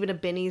even a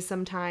Binny's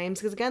sometimes.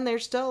 Because again, they're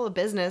still a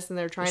business and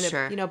they're trying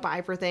Sure. to, you know,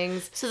 buy for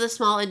things. So the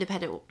small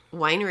independent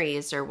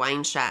wineries or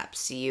wine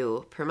shops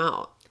you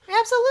promote.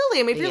 Absolutely.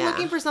 I mean, if you're Yeah.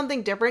 looking for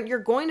something different, you're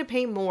going to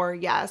pay more,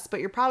 yes, but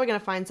you're probably going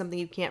to find something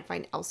you can't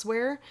find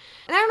elsewhere.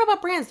 And I don't know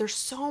about brands. There's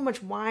so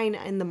much wine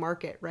in the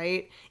market,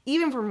 right?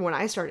 Even from when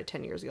I started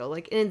 10 years ago,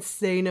 like an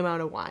insane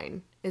amount of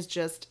wine is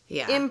just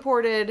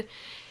imported.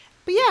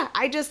 But yeah,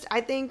 I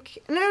think,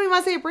 and I don't even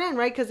want to say a brand,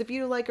 right? Because if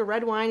you like a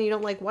red wine and you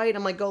don't like white,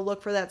 I'm like, go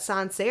look for that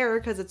Sancerre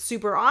because it's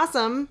super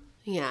awesome.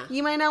 Yeah.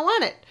 You might not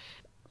want it.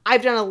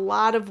 I've done a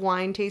lot of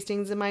wine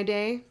tastings in my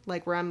day,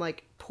 like where I'm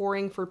like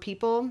pouring for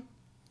people.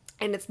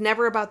 And it's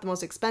never about the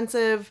most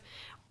expensive.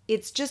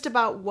 It's just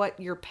about what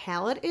your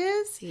palate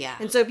is. Yeah.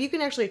 And so if you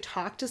can actually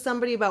talk to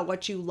somebody about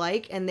what you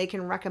like and they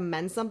can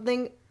recommend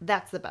something,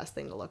 that's the best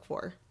thing to look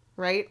for,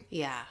 right?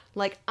 Yeah.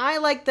 Like, I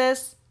like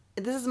this.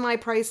 This is my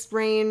price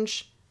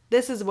range.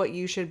 This is what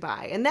you should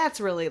buy. And that's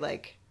really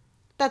like,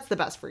 that's the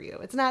best for you.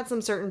 It's not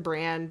some certain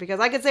brand, because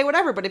I could say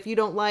whatever, but if you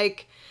don't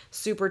like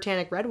super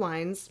tannic red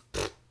wines,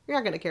 you're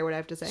not going to care what I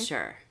have to say.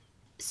 Sure.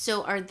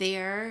 So are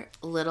there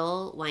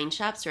little wine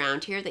shops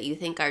around here that you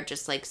think are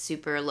just like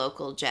super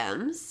local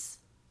gems?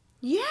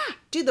 Yeah.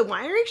 Dude, the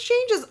Winery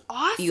Exchange is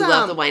awesome. You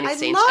love the wine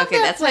exchange. I love Okay,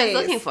 that that's what I was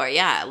place. looking for.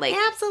 Yeah. Like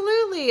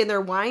Absolutely. And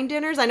their wine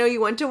dinners. I know you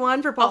went to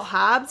one for Paul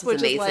Hobbs, which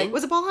amazing. is like,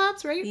 was it Paul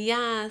Hobbs, right?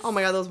 yes. Oh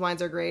my God, those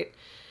wines are great.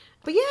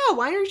 But yeah,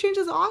 Winery Exchange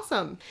is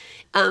awesome.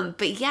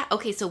 But yeah,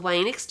 okay, so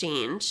Wine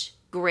Exchange,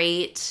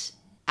 great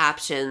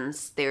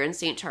options there in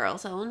St.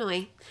 Charles,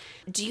 Illinois.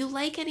 Do you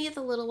like any of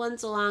the little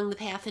ones along the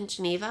path in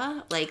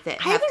Geneva? Like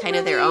that have kind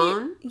of their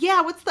own?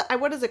 Yeah,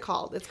 what is it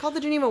called? It's called the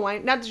Geneva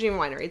Wine, not the Geneva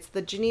Winery. It's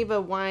the Geneva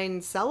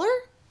Wine Cellar.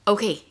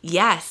 Okay,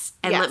 yes.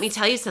 And Yes. let me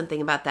tell you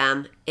something about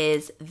them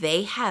is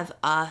they have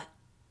a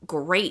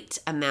great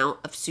amount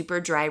of super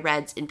dry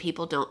reds, and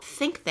people don't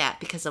think that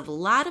because a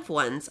lot of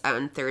ones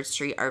on 3rd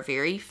Street are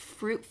very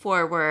fruit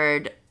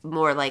forward,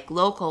 more like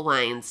local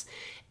wines.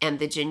 And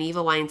the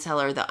Geneva Wine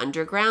Cellar, the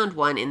underground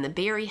one in the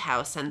Berry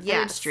House on 3rd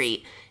Yes.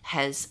 Street,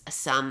 has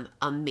some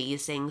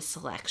amazing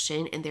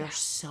selection, and they're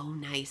so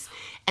nice.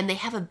 And they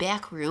have a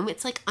back room.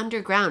 It's like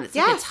underground. It's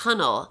like a Yes.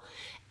 tunnel.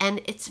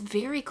 And it's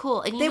very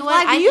cool. And you They know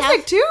have what? live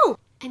music too.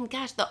 And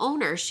gosh, the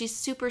owner, she's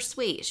super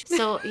sweet.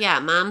 So yeah,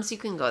 moms, you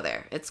can go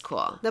there. It's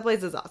cool. That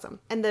place is awesome.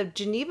 And the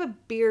Geneva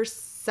Beer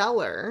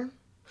Cellar,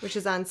 which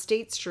is on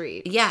State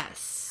Street.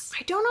 Yes.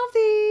 I don't know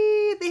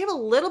if they have a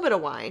little bit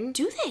of wine.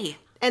 Do they?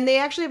 And they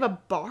actually have a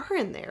bar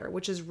in there,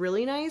 which is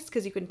really nice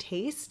because you can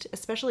taste,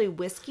 especially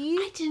whiskey.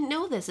 I didn't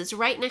know this. It's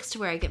right next to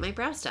where I get my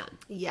brows done.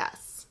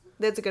 Yes.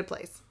 That's a good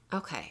place.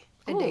 Okay.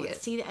 I dig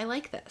it. See, I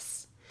like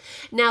this.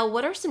 Now,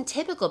 what are some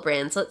typical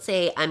brands? Let's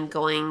say I'm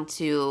going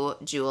to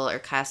Jewel or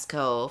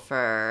Costco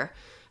for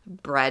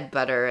bread,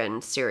 butter,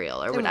 and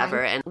cereal or whatever.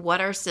 wine. And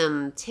what are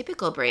some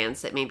typical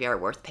brands that maybe are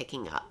worth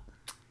picking up?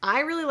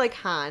 I really like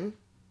Han.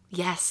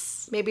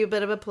 Yes. Maybe a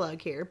bit of a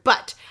plug here,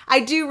 but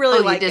I do really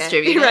you like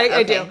distribute it? Right,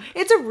 I Okay. do.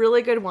 It's a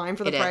really good wine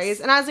for the It is. price.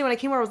 And honestly, when I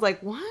came over, I was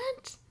like,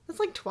 "What? It's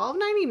like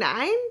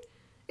 $12.99?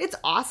 It's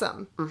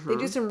awesome." They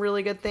do some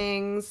really good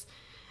things.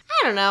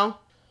 I don't know.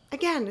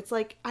 Again, it's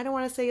like I don't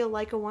want to say you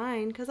like a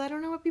wine because I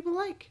don't know what people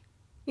like.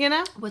 You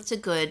know, What's a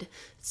good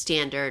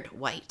standard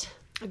white?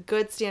 a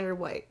good standard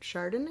white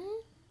Chardonnay.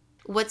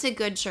 What's a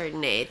good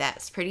Chardonnay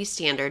that's pretty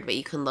standard, but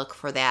you can look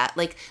for that?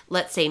 Like,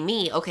 let's say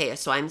me, okay,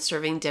 so I'm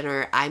serving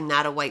dinner. I'm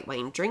not a white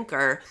wine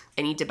drinker.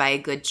 I need to buy a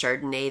good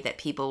Chardonnay that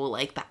people will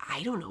like, but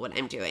I don't know what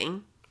I'm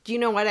doing. Do you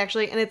know what,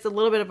 actually? And it's a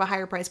little bit of a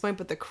higher price point,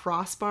 but the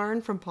Cross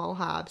Barn from Paul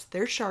Hobbs,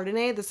 their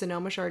Chardonnay, the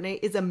Sonoma Chardonnay,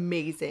 is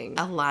amazing.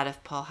 A lot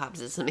of Paul Hobbs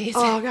is amazing.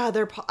 Oh, God.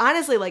 They're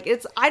honestly, like,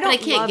 it's, I don't But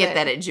I can't get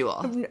that at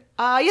Jewel.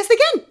 Yes, they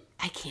can.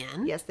 I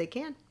can? Yes, they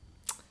can.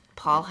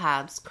 Paul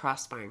Hobbs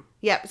Cross Barn.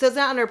 Yeah. So it's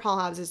not under Paul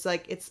Hobbs. It's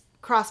like, it's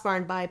Cross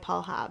Barn by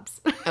Paul Hobbs.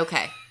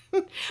 Okay.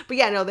 But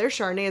yeah, no, their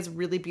Chardonnay is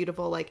really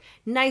beautiful. Like,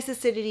 nice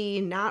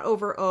acidity, not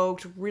over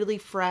oaked, really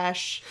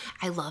fresh.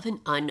 I love an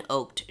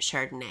unoaked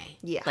Chardonnay.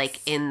 Yes.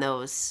 Like in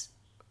those,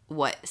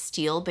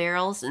 steel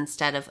barrels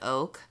instead of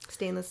oak.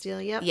 Stainless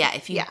steel, yep. Yeah,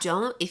 if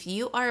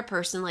you are a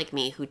person like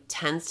me who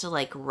tends to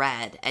like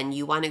red and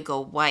you want to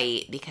go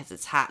white because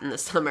it's hot in the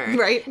summer.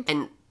 Right.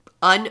 And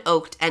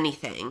unoaked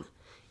anything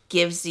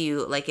gives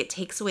you, like, it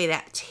takes away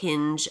that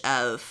tinge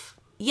of...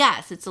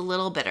 Yes, it's a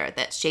little bitter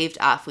that's shaved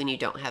off when you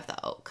don't have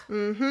the oak.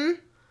 Mm-hmm.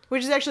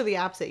 Which is actually the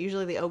opposite.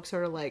 Usually the oak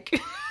sort of like...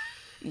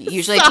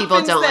 Usually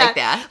people don't like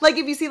that. Like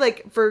if you see,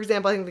 like, for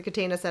example, I think the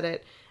Catena said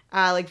it,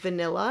 like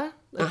vanilla.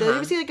 Like if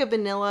you see like a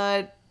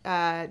vanilla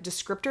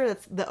descriptor,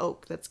 that's the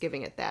oak that's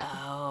giving it that.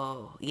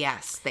 Oh,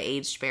 yes. The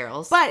aged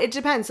barrels. But it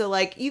depends. So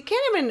like you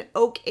can't have an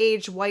oak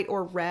aged white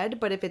or red,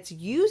 but if it's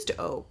used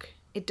oak...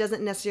 It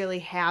doesn't necessarily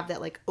have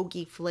that, like,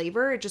 oaky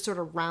flavor. It just sort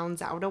of rounds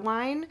out a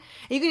wine. And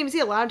you can even see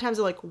a lot of times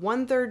they're, like,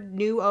 1/3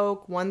 new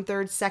oak,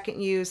 1/3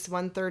 second use,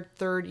 1/3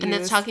 third use. And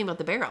that's talking about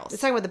the barrels.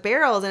 It's talking about the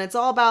barrels, and it's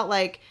all about,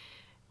 like,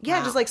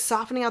 just, like,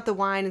 softening out the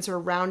wine and sort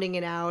of rounding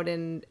it out.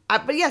 And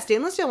but, yeah,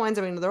 stainless steel wines,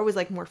 I mean, they're always,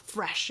 like, more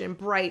fresh and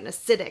bright and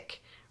acidic,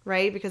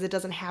 right? Because it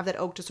doesn't have that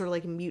oak to sort of,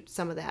 like, mute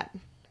some of that.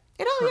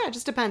 It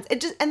just depends.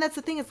 And that's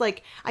the thing. It's,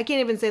 like, I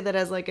can't even say that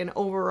as, like, an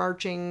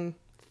overarching...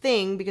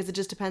 thing, because it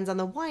just depends on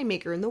the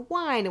winemaker and the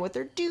wine and what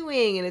they're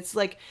doing, and it's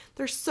like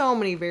there's so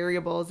many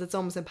variables, it's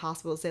almost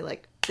impossible to say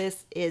like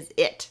this is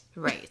it.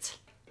 Right.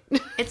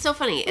 It's so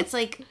funny. It's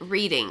like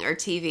reading or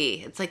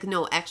TV. It's like,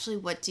 no, actually,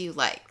 what do you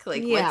like?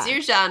 Like, what's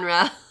your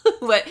genre?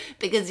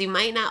 Because you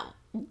might not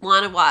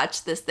want to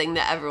watch this thing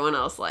that everyone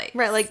else likes.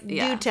 Right, like,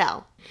 do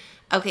tell.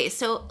 Okay,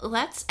 so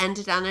let's end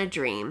it on a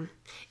dream.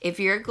 If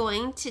you're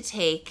going to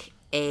take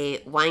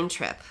a wine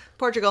trip.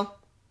 Portugal.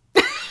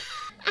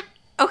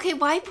 Okay,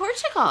 why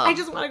Portugal? I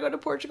just want to go to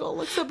Portugal. It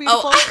looks so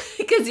beautiful. Oh,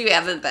 because you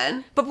haven't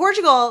been. But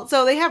Portugal,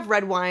 so they have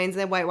red wines,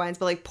 they have white wines,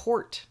 but like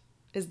port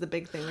is the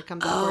big thing that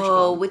comes out of Portugal.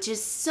 Oh, which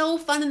is so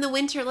fun in the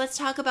winter. Let's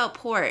talk about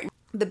port.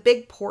 The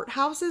big port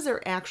houses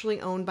are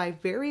actually owned by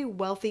very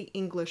wealthy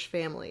English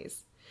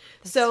families.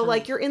 That's so funny.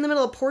 Like you're in the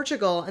middle of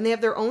Portugal and they have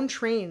their own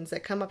trains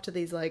that come up to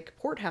these like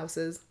port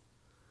houses,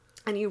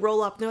 and you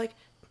roll up and they're like,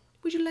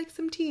 would you like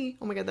some tea?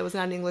 Oh my God, that was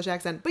not an English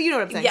accent, but you know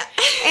what I'm saying. Yeah.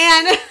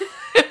 And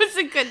it was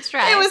a good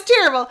try. It was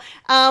terrible.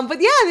 But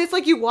yeah, it's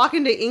like you walk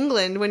into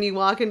England when you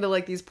walk into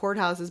like these port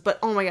houses. But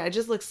oh my God, it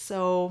just looks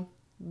so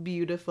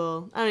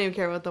beautiful. I don't even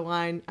care about the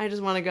wine. I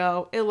just want to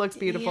go. It looks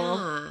beautiful.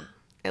 Yeah.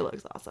 It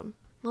looks awesome.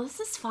 Well,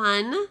 this is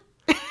fun.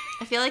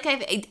 I feel like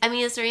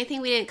is there anything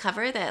we didn't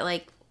cover that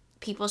like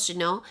people should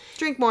know?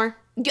 Drink more.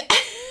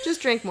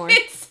 Just drink more.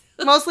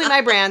 Mostly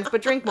my brands,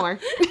 but drink more.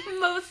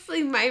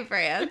 Mostly my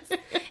brands.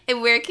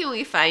 And where can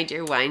we find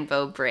your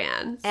Winebow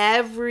brands?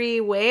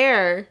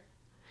 Everywhere.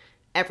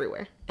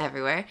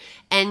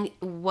 And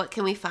what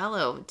can we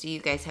follow? Do you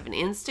guys have an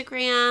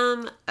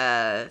Instagram,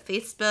 a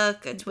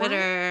Facebook, a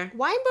Twitter?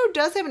 Winebow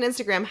does have an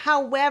Instagram.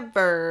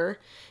 However,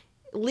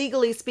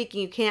 legally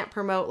speaking, you can't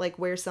promote like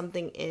where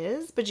something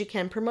is, but you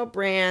can promote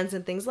brands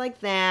and things like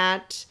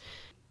that.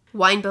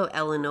 Winebow,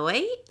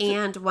 Illinois,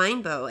 and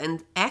Winebow.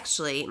 And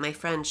actually, my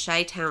friend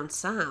Chi-Town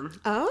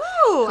Sam.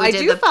 Oh, I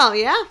do follow,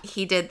 yeah.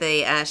 He did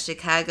the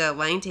Chicago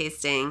wine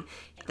tasting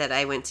that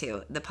I went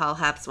to, the Paul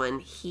Hobbs one.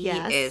 He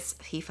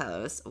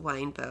follows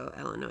Winebow,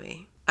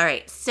 Illinois. All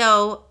right,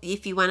 so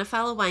if you want to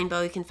follow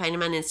Winebow, you can find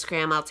them on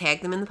Instagram. I'll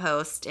tag them in the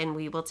post, and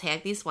we will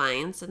tag these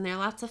wines, and they're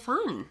lots of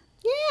fun.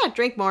 Yeah,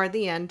 drink more at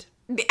the end.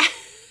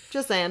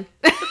 Just saying.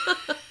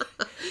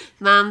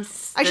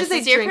 Moms, I should say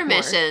this is your drink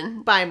permission.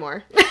 More. Buy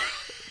more.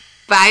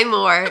 Buy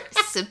more.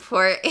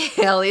 Support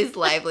Hallie's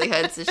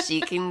livelihood so she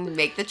can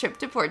make the trip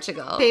to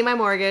Portugal. Pay my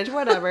mortgage,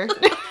 whatever.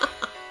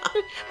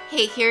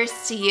 Hey, here's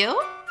to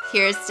you.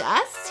 Here's to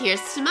us.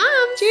 Here's to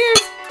Mom.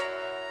 Cheers.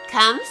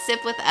 Come sip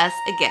with us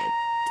again.